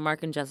subject of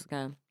Mark and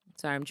Jessica,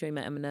 sorry, I'm chewing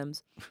my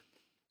M&Ms.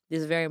 This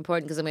is very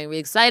important because I'm going to be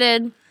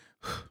excited.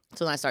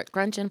 So when I start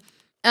crunching.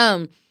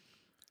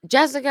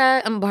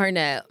 Jessica and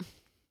Barnett.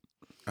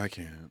 I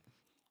can't.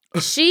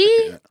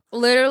 She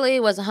literally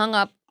was hung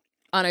up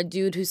on a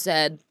dude who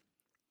said,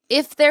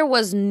 if there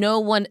was no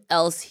one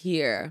else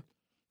here,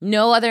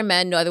 no other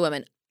men, no other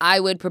women, I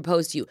would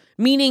propose to you.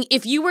 Meaning,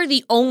 if you were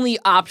the only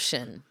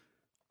option,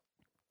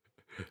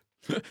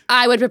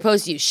 I would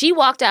propose to you. She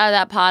walked out of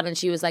that pod and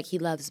she was like, he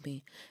loves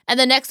me. And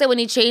the next day when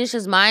he changed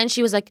his mind,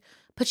 she was like,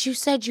 but you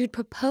said you'd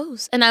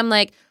propose. And I'm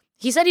like,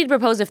 he said he'd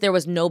propose if there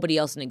was nobody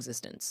else in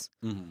existence.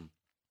 Mhm.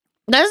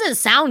 That doesn't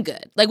sound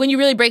good. Like, when you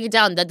really break it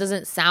down, that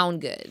doesn't sound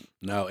good.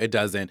 No, it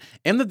doesn't.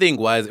 And the thing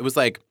was, it was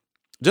like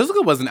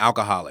Jessica was an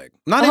alcoholic.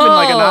 Not even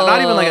like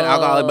not even like an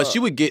alcoholic, but she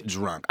would get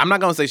drunk. I'm not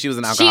gonna say she was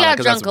an She alcoholic. got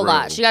 'cause drunk that's a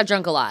lot. rude. She got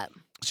drunk a lot.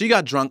 She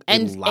got drunk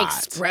And a lot.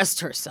 expressed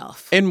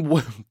herself. And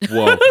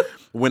whoa,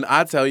 when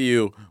I tell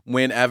you,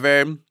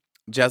 whenever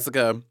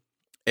Jessica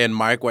and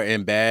Mark were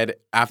in bed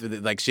after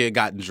like she had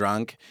gotten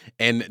drunk,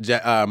 and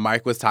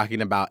Mark was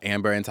talking about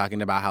Amber and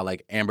talking about how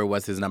like Amber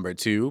was his number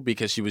 2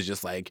 because she was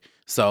just like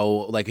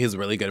so like his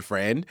really good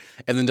friend,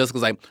 and then Jessica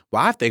was like,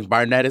 "Well, I think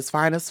Barnett is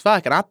fine as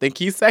fuck, and I think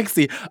he's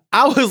sexy."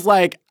 I was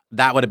like,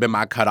 that would have been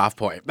my cutoff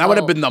point. That would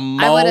have been the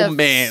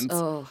moment.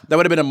 Oh. That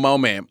would have been a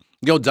moment.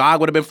 Your dog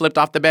would have been flipped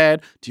off the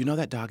bed. Do you know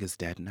that dog is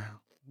dead now?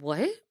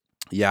 What?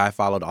 Yeah, I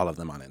followed all of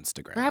them on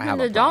Instagram. What I have happened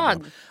to a the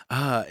problem.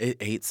 dog? It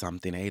ate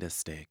something. Ate a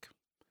steak.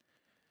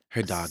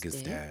 Her A dog is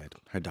steak? dead.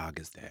 Her dog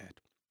is dead.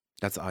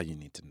 That's all you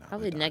need to know. Her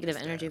Probably dog negative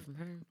is energy dead. from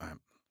her.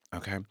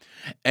 Okay.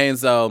 And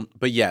so,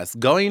 but yes,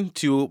 going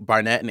to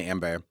Barnett and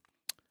Amber,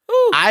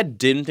 Ooh. I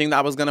didn't think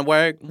that was gonna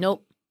work.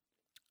 Nope.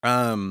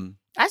 Um,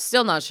 I'm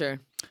still not sure.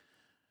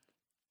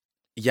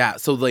 yeah.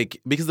 So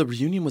like, because the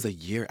reunion was a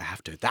year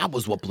after. That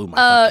was what blew my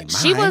fucking mind.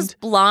 She was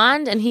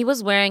blonde and he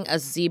was wearing a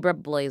zebra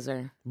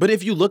blazer. But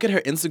if you look at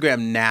her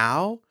Instagram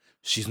now,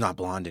 she's not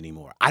blonde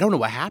anymore. I don't know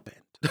what happened.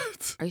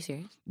 Are you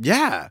serious?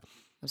 Yeah,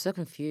 I'm so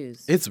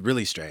confused. it's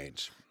really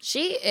strange.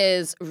 She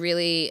is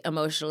really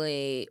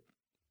emotionally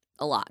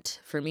a lot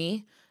for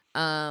me.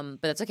 But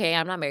that's okay.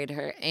 I'm not married to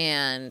her.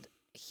 And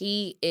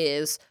he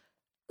is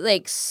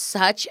like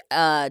such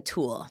a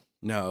tool.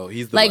 No,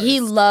 he's the Like, he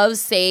worst.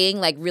 loves saying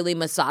like really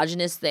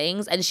misogynist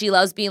things, and she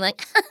loves being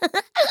like,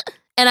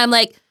 and I'm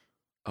like,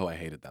 Oh, I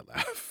hated that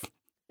laugh.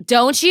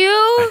 don't you?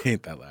 I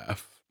hate that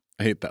laugh.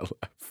 I hate that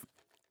laugh.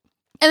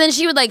 And then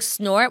she would like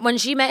snort. When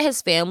she met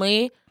his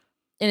family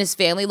and his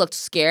family looked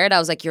scared, I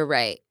was like, you're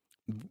right.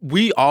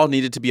 We all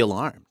needed to be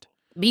alarmed.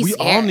 Be We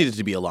scared. all needed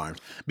to be alarmed.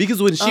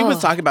 Because when she was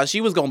Ugh. talking about she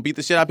was going to beat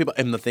the shit out of people.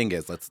 And the thing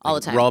is, let's All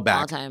the time, roll all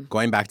back. the time.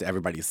 Going back to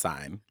everybody's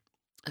sign.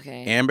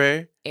 Okay.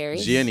 Amber,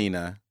 Aries.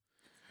 Giannina,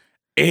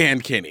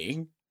 and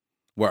Kenny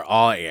were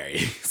all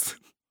Aries.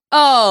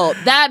 Oh,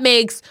 that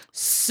makes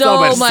so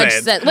much much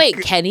sense. sense. Wait,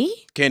 Kenny?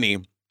 Kenny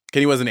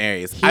was an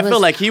Aries. He I feel was-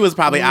 like he was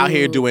probably out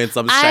here Ooh. doing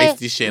some I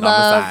shiesty shit on the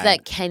love side.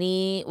 that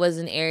Kenny was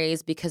an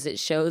Aries because it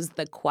shows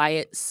the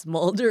quiet,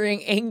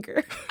 smoldering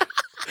anger.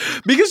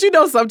 Because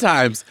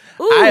sometimes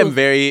I'm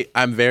very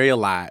a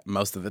lot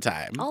most of the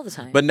time. All the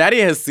time. But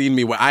Nadia has seen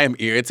me where I am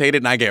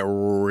irritated and I get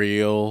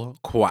real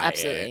quiet.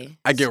 Absolutely.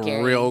 I get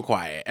Scary. real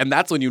quiet. And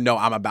that's when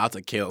I'm about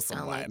to kill I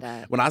someone. don't like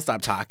that. When I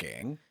stop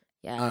talking.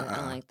 Yeah, I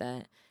don't like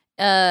that.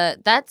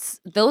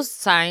 Those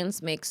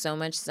signs make so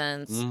much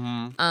sense.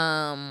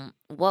 Mm-hmm.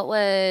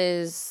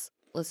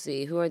 Let's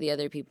see, who are the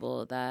other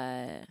people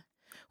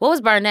what was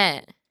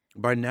Barnett?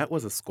 Barnett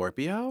was a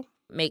Scorpio?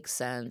 Makes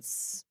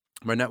sense.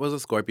 Barnett was a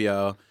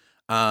Scorpio.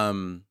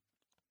 What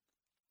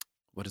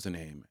is her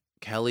name?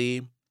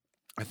 Kelly,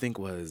 I think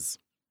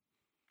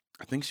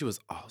she was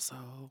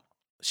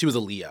a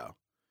Leo.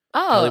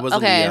 Oh, Kelly was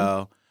okay.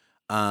 a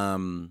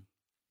Leo.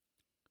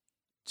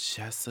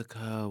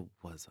 Jessica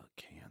was a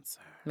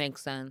Cancer.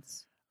 Makes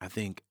sense. I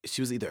think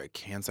she was either a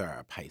Cancer or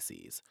a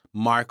Pisces.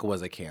 Mark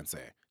was a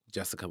Cancer.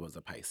 Jessica was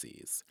a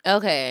Pisces.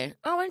 Okay.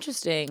 Oh,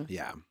 interesting.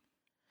 Yeah.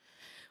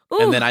 Ooh.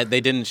 And then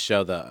they didn't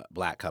show the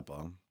black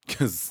couple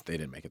because they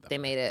didn't make it. They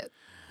made it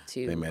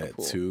to They made the it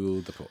pool.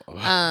 to the pool.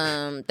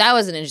 That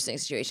was an interesting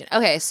situation.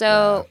 Okay,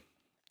 so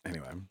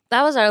anyway,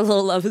 that was our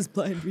little Love Is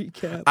Blind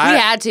recap. We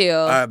had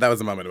to. That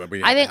was a moment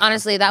where I think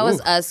honestly that was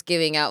us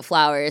giving out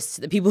flowers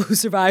to the people who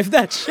survived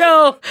that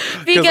show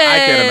because I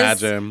can't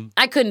imagine.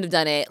 I couldn't have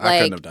done it. I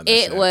couldn't have done that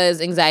it shit.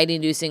 was anxiety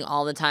inducing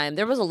all the time.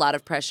 There was a lot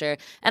of pressure,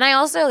 and I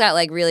also got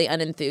like really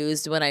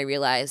unenthused when I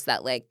realized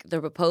that like the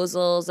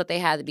proposals that they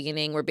had at the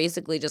beginning were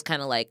basically just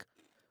kind of like,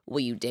 will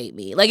you date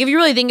me? Like, if you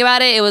really think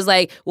about it, it was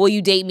like, will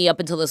you date me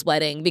up until this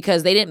wedding?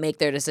 Because they didn't make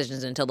their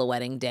decisions until the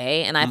wedding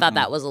day. And I thought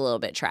that was a little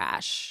bit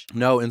trash.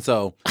 No, and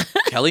so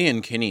Kelly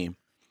and Kenny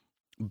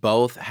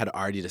both had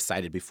already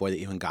decided before they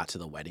even got to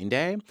the wedding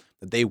day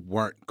that they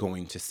weren't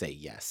going to say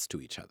yes to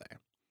each other.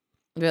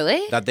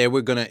 Really? That they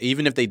were going to,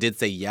 even if they did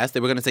say yes, they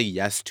were going to say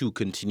yes to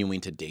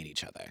continuing to date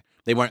each other.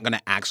 They weren't going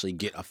to actually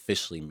get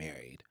officially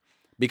married.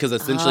 Because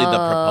essentially the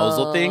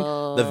proposal thing,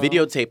 the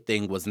videotape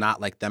thing was not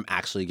like them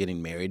actually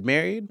getting married.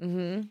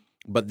 Mm-hmm.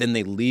 But then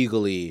they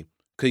legally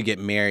could get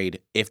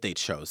married if they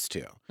chose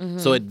to. Mm-hmm.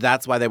 So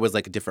that's why there was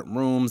like different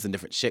rooms and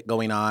different shit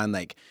going on.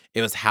 Like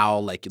it was how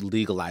like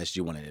legalized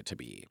you wanted it to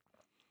be.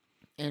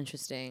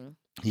 Interesting.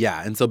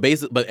 Yeah, and so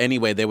but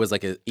anyway, there was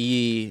like the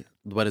E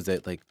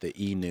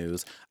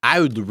News. I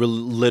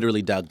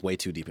literally dug way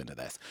too deep into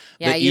this.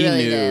 Yeah, the you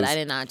really E! did. News, I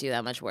did not do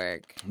that much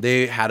work.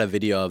 They had a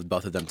video of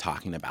both of them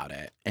talking about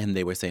it, and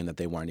they were saying that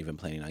they weren't even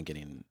planning on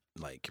getting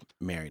like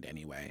married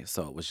anyway.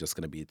 So it was just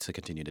going to be to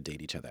continue to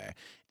date each other.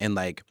 And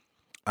like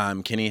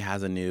Kenny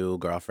has a new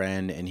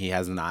girlfriend, and he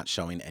has not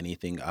showing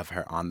anything of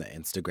her on the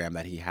Instagram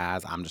that he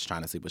has. I'm just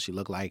trying to see what she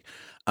looked like.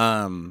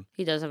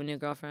 He does have a new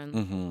girlfriend.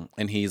 Mm-hmm.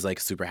 And he's like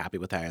super happy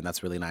with her, and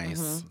that's really nice.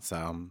 Mm-hmm.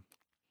 So,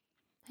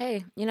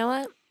 hey, you know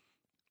what?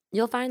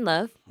 You'll find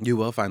love. You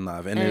will find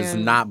love, and it's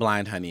not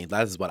blind, honey.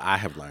 That is what I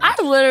have learned.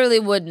 I literally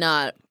would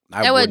not.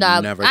 I would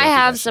not. Never I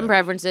have some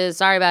preferences.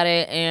 Sorry about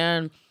it,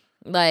 and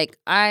like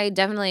I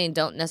definitely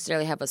don't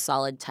necessarily have a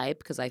solid type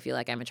because I feel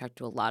like I'm attracted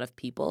to a lot of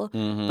people.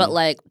 Mm-hmm. But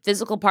like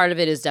physical part of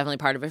it is definitely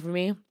part of it for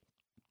me.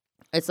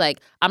 It's like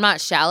I'm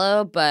not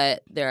shallow,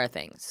 but there are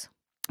things.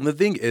 The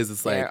thing is,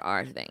 it's like there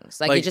are things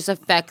like it just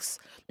affects.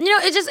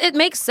 It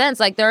makes sense.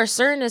 Like there are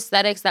certain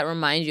aesthetics that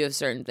remind you of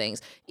certain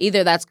things.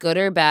 Either that's good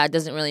or bad,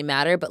 doesn't really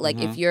matter. But like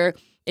if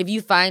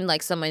you find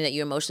like someone that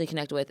you emotionally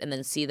connect with and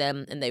then see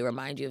them and they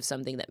remind you of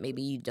something that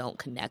maybe you don't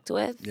connect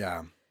with,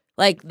 yeah,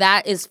 like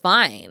that is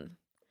fine.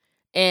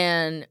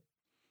 And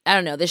I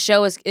don't know. The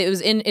show was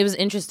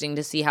interesting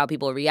to see how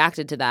people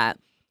reacted to that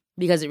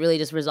because it really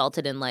just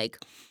resulted in like,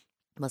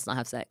 let's not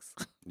have sex.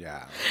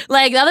 Yeah.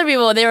 Like the other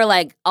people, they were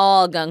like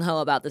all gung ho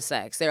about the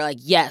sex. They were like,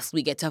 yes,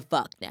 we get to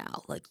fuck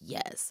now. Like,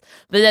 yes.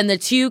 But then the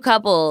two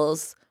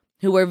couples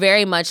who were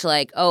very much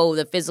like, oh,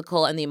 the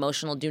physical and the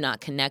emotional do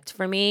not connect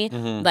for me.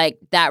 Mm-hmm. Like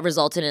that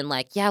resulted in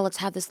like, yeah, let's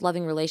have this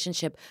loving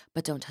relationship,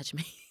 but don't touch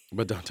me.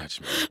 But don't touch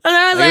me. And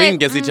I was we can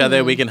kiss each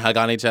other, we can hug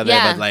on each other,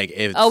 Yeah. but like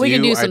if we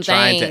can do you are some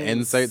trying to things.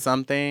 insert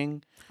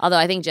something. Although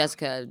I think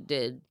Jessica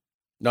did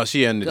No,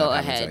 she ended go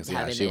up having ahead sex.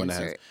 have Yeah, an she went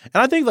ahead. insert.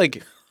 And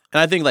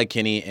I think like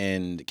Kenny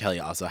and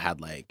Kelly also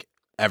had like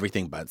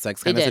everything but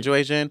sex kind They of did.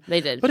 situation. They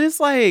did. But it's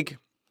like,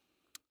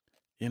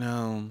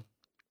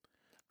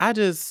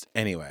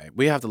 anyway,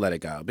 we have to let it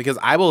go because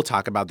I will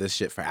talk about this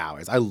shit for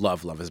hours. I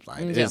love Love Is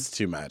Blind. It Yeah. is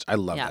too much. I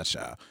love Yeah. that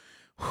show.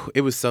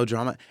 It was so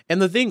drama.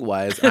 And the thing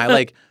was, I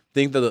like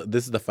think that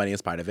this is the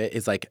funniest part of it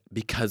is like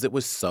because it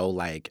was so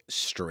like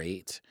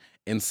straight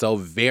and so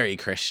very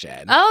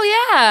Christian.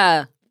 Oh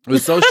yeah. It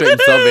was so straight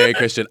and so very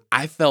Christian.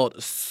 I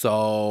felt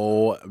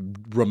so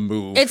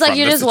removed. It's like from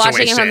you're the just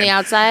watching it from the situation.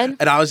 outside.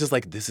 And I was just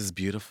like, this is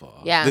beautiful.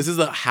 Yeah. This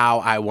is how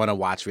I want to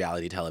watch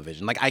reality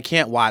television. Like, I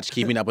can't watch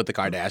Keeping Up with the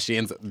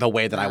Kardashians the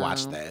way that I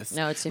watch this.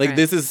 No, it's like, different.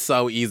 this is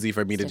so easy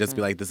for me to just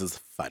be like, this is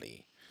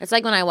funny. It's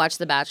like when I watch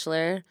The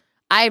Bachelor.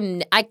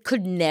 I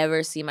could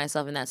never see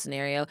myself in that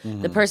scenario.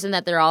 The person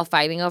that they're all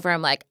fighting over,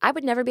 I'm like, I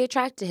would never be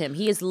attracted to him.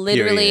 He is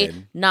literally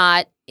Period.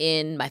 not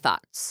in my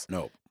thoughts.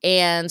 Nope.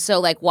 And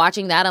so like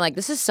watching that, I'm like,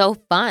 this is so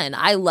fun.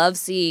 I love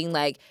seeing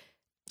like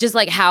just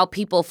like how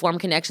people form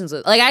connections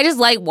with. Like I just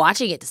like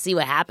watching it to see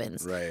what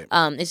happens. Right.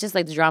 It's just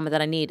like the drama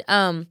that I need.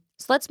 So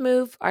let's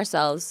move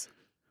ourselves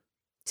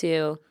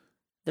to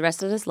the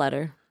rest of this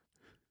letter,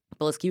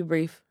 but let's keep it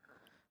brief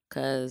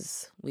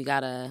because we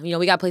gotta,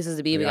 we got places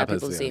to be, we got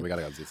people to see. We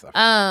gotta go see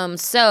stuff.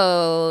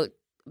 So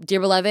dear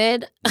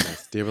beloved,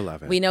 Yes, dear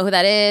beloved, we know who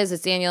that is.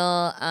 It's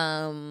Daniel.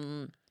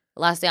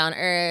 Last Day on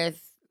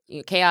Earth.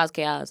 Chaos,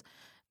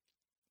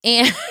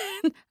 and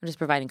I'm just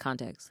providing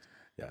context.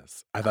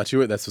 Yes, I thought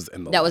this was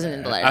in the letter. That wasn't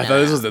in the letter. I thought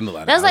this was in the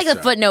letter. That was like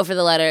a footnote for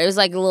the letter. It was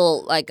like a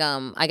little, like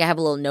I have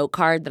a little note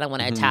card that I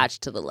want to attach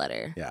to the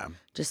letter. Yeah.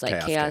 Just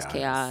like chaos,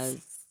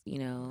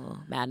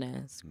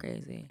 madness,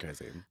 crazy.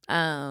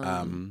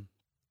 I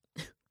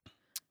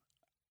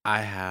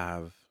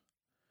have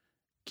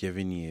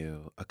given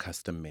you a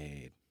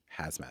custom-made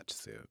hazmat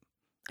suit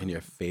in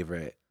your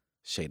favorite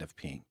shade of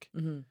pink.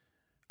 Mm-hmm.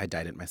 I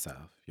dyed it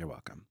myself. You're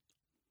welcome.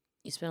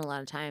 You spent a lot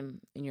of time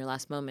in your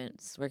last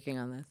moments working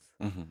on this.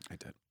 I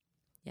did.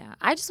 Yeah.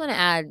 I just want to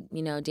add,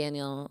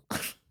 Daniel,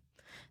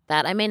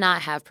 that I may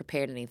not have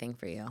prepared anything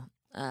for you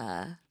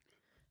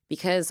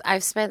because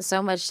I've spent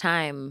so much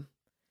time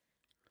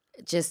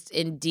just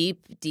in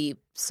deep,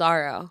 deep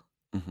sorrow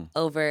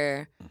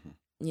over,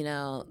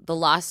 the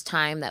lost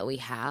time that we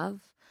have,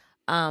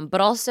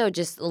 but also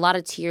just a lot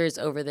of tears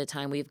over the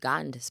time we've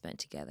gotten to spend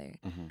together.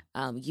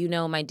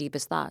 My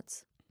deepest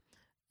thoughts.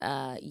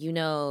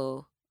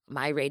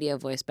 My radio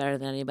voice better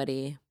than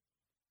anybody,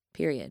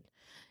 period.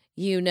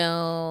 You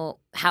know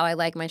how I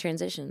like my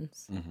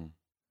transitions.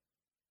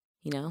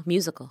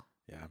 Musical.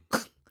 Yeah.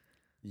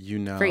 You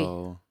know Free.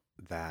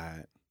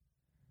 that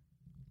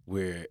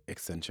we're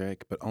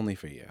eccentric, but only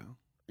for you.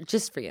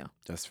 Just for you.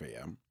 Just for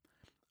you.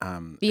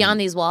 Beyond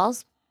these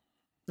walls,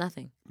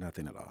 nothing.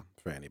 Nothing at all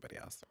for anybody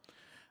else.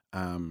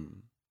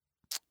 And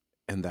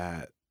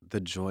that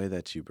the joy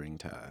that you bring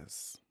to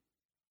us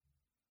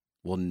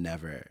will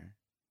never,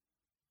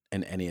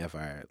 in any of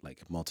our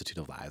like multitude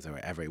of lives or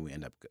wherever we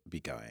end up be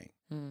going,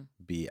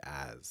 be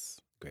as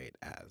great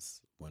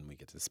as when we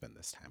get to spend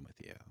this time with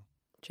you.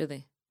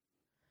 Truly.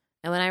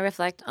 And when I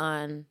reflect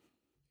on,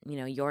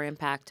 your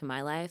impact to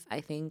my life,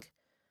 I think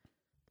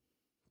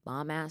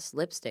bomb-ass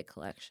lipstick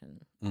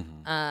collection.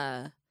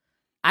 I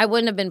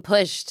wouldn't have been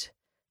pushed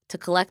to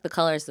collect the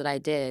colors that I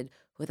did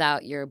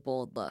without your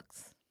bold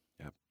looks.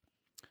 Yep.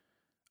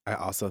 I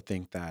also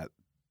think that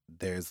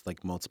there's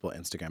like multiple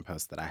Instagram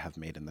posts that I have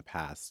made in the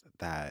past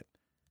that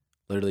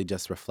literally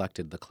just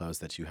reflected the clothes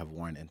that you have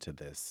worn into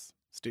this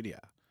studio.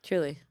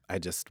 Truly. I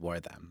just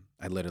wore them.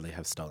 I literally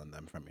have stolen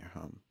them from your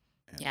home.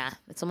 Yeah,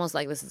 it's almost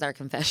like this is our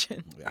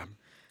confession. Yeah.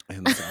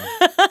 And so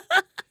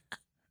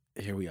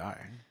here we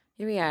are.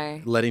 Here we are.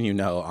 Letting you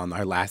know on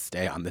our last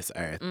day on this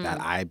earth that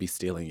I be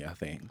stealing your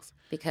things.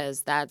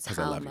 Because that's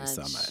how I love you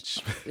so much.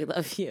 We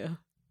love you.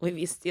 We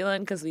be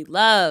stealing because we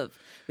love.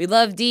 We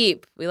love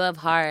deep. We love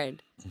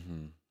hard.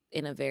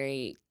 In a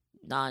very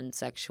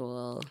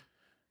non-sexual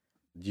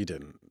You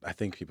didn't. I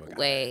think people got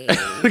way.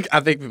 it. I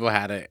think people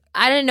had it.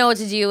 I didn't know what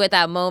to do at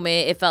that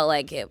moment. It felt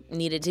like it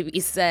needed to be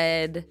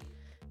said.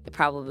 It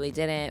probably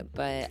didn't,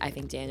 but I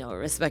think Daniel will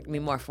respect me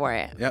more for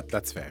it. Yep,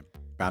 that's fair.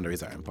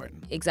 Boundaries are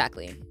important.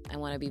 Exactly. I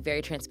want to be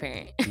very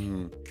transparent.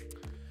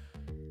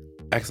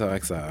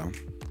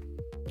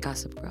 XOXO.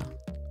 Gossip Girl.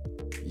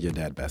 Your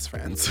dead best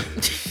friends.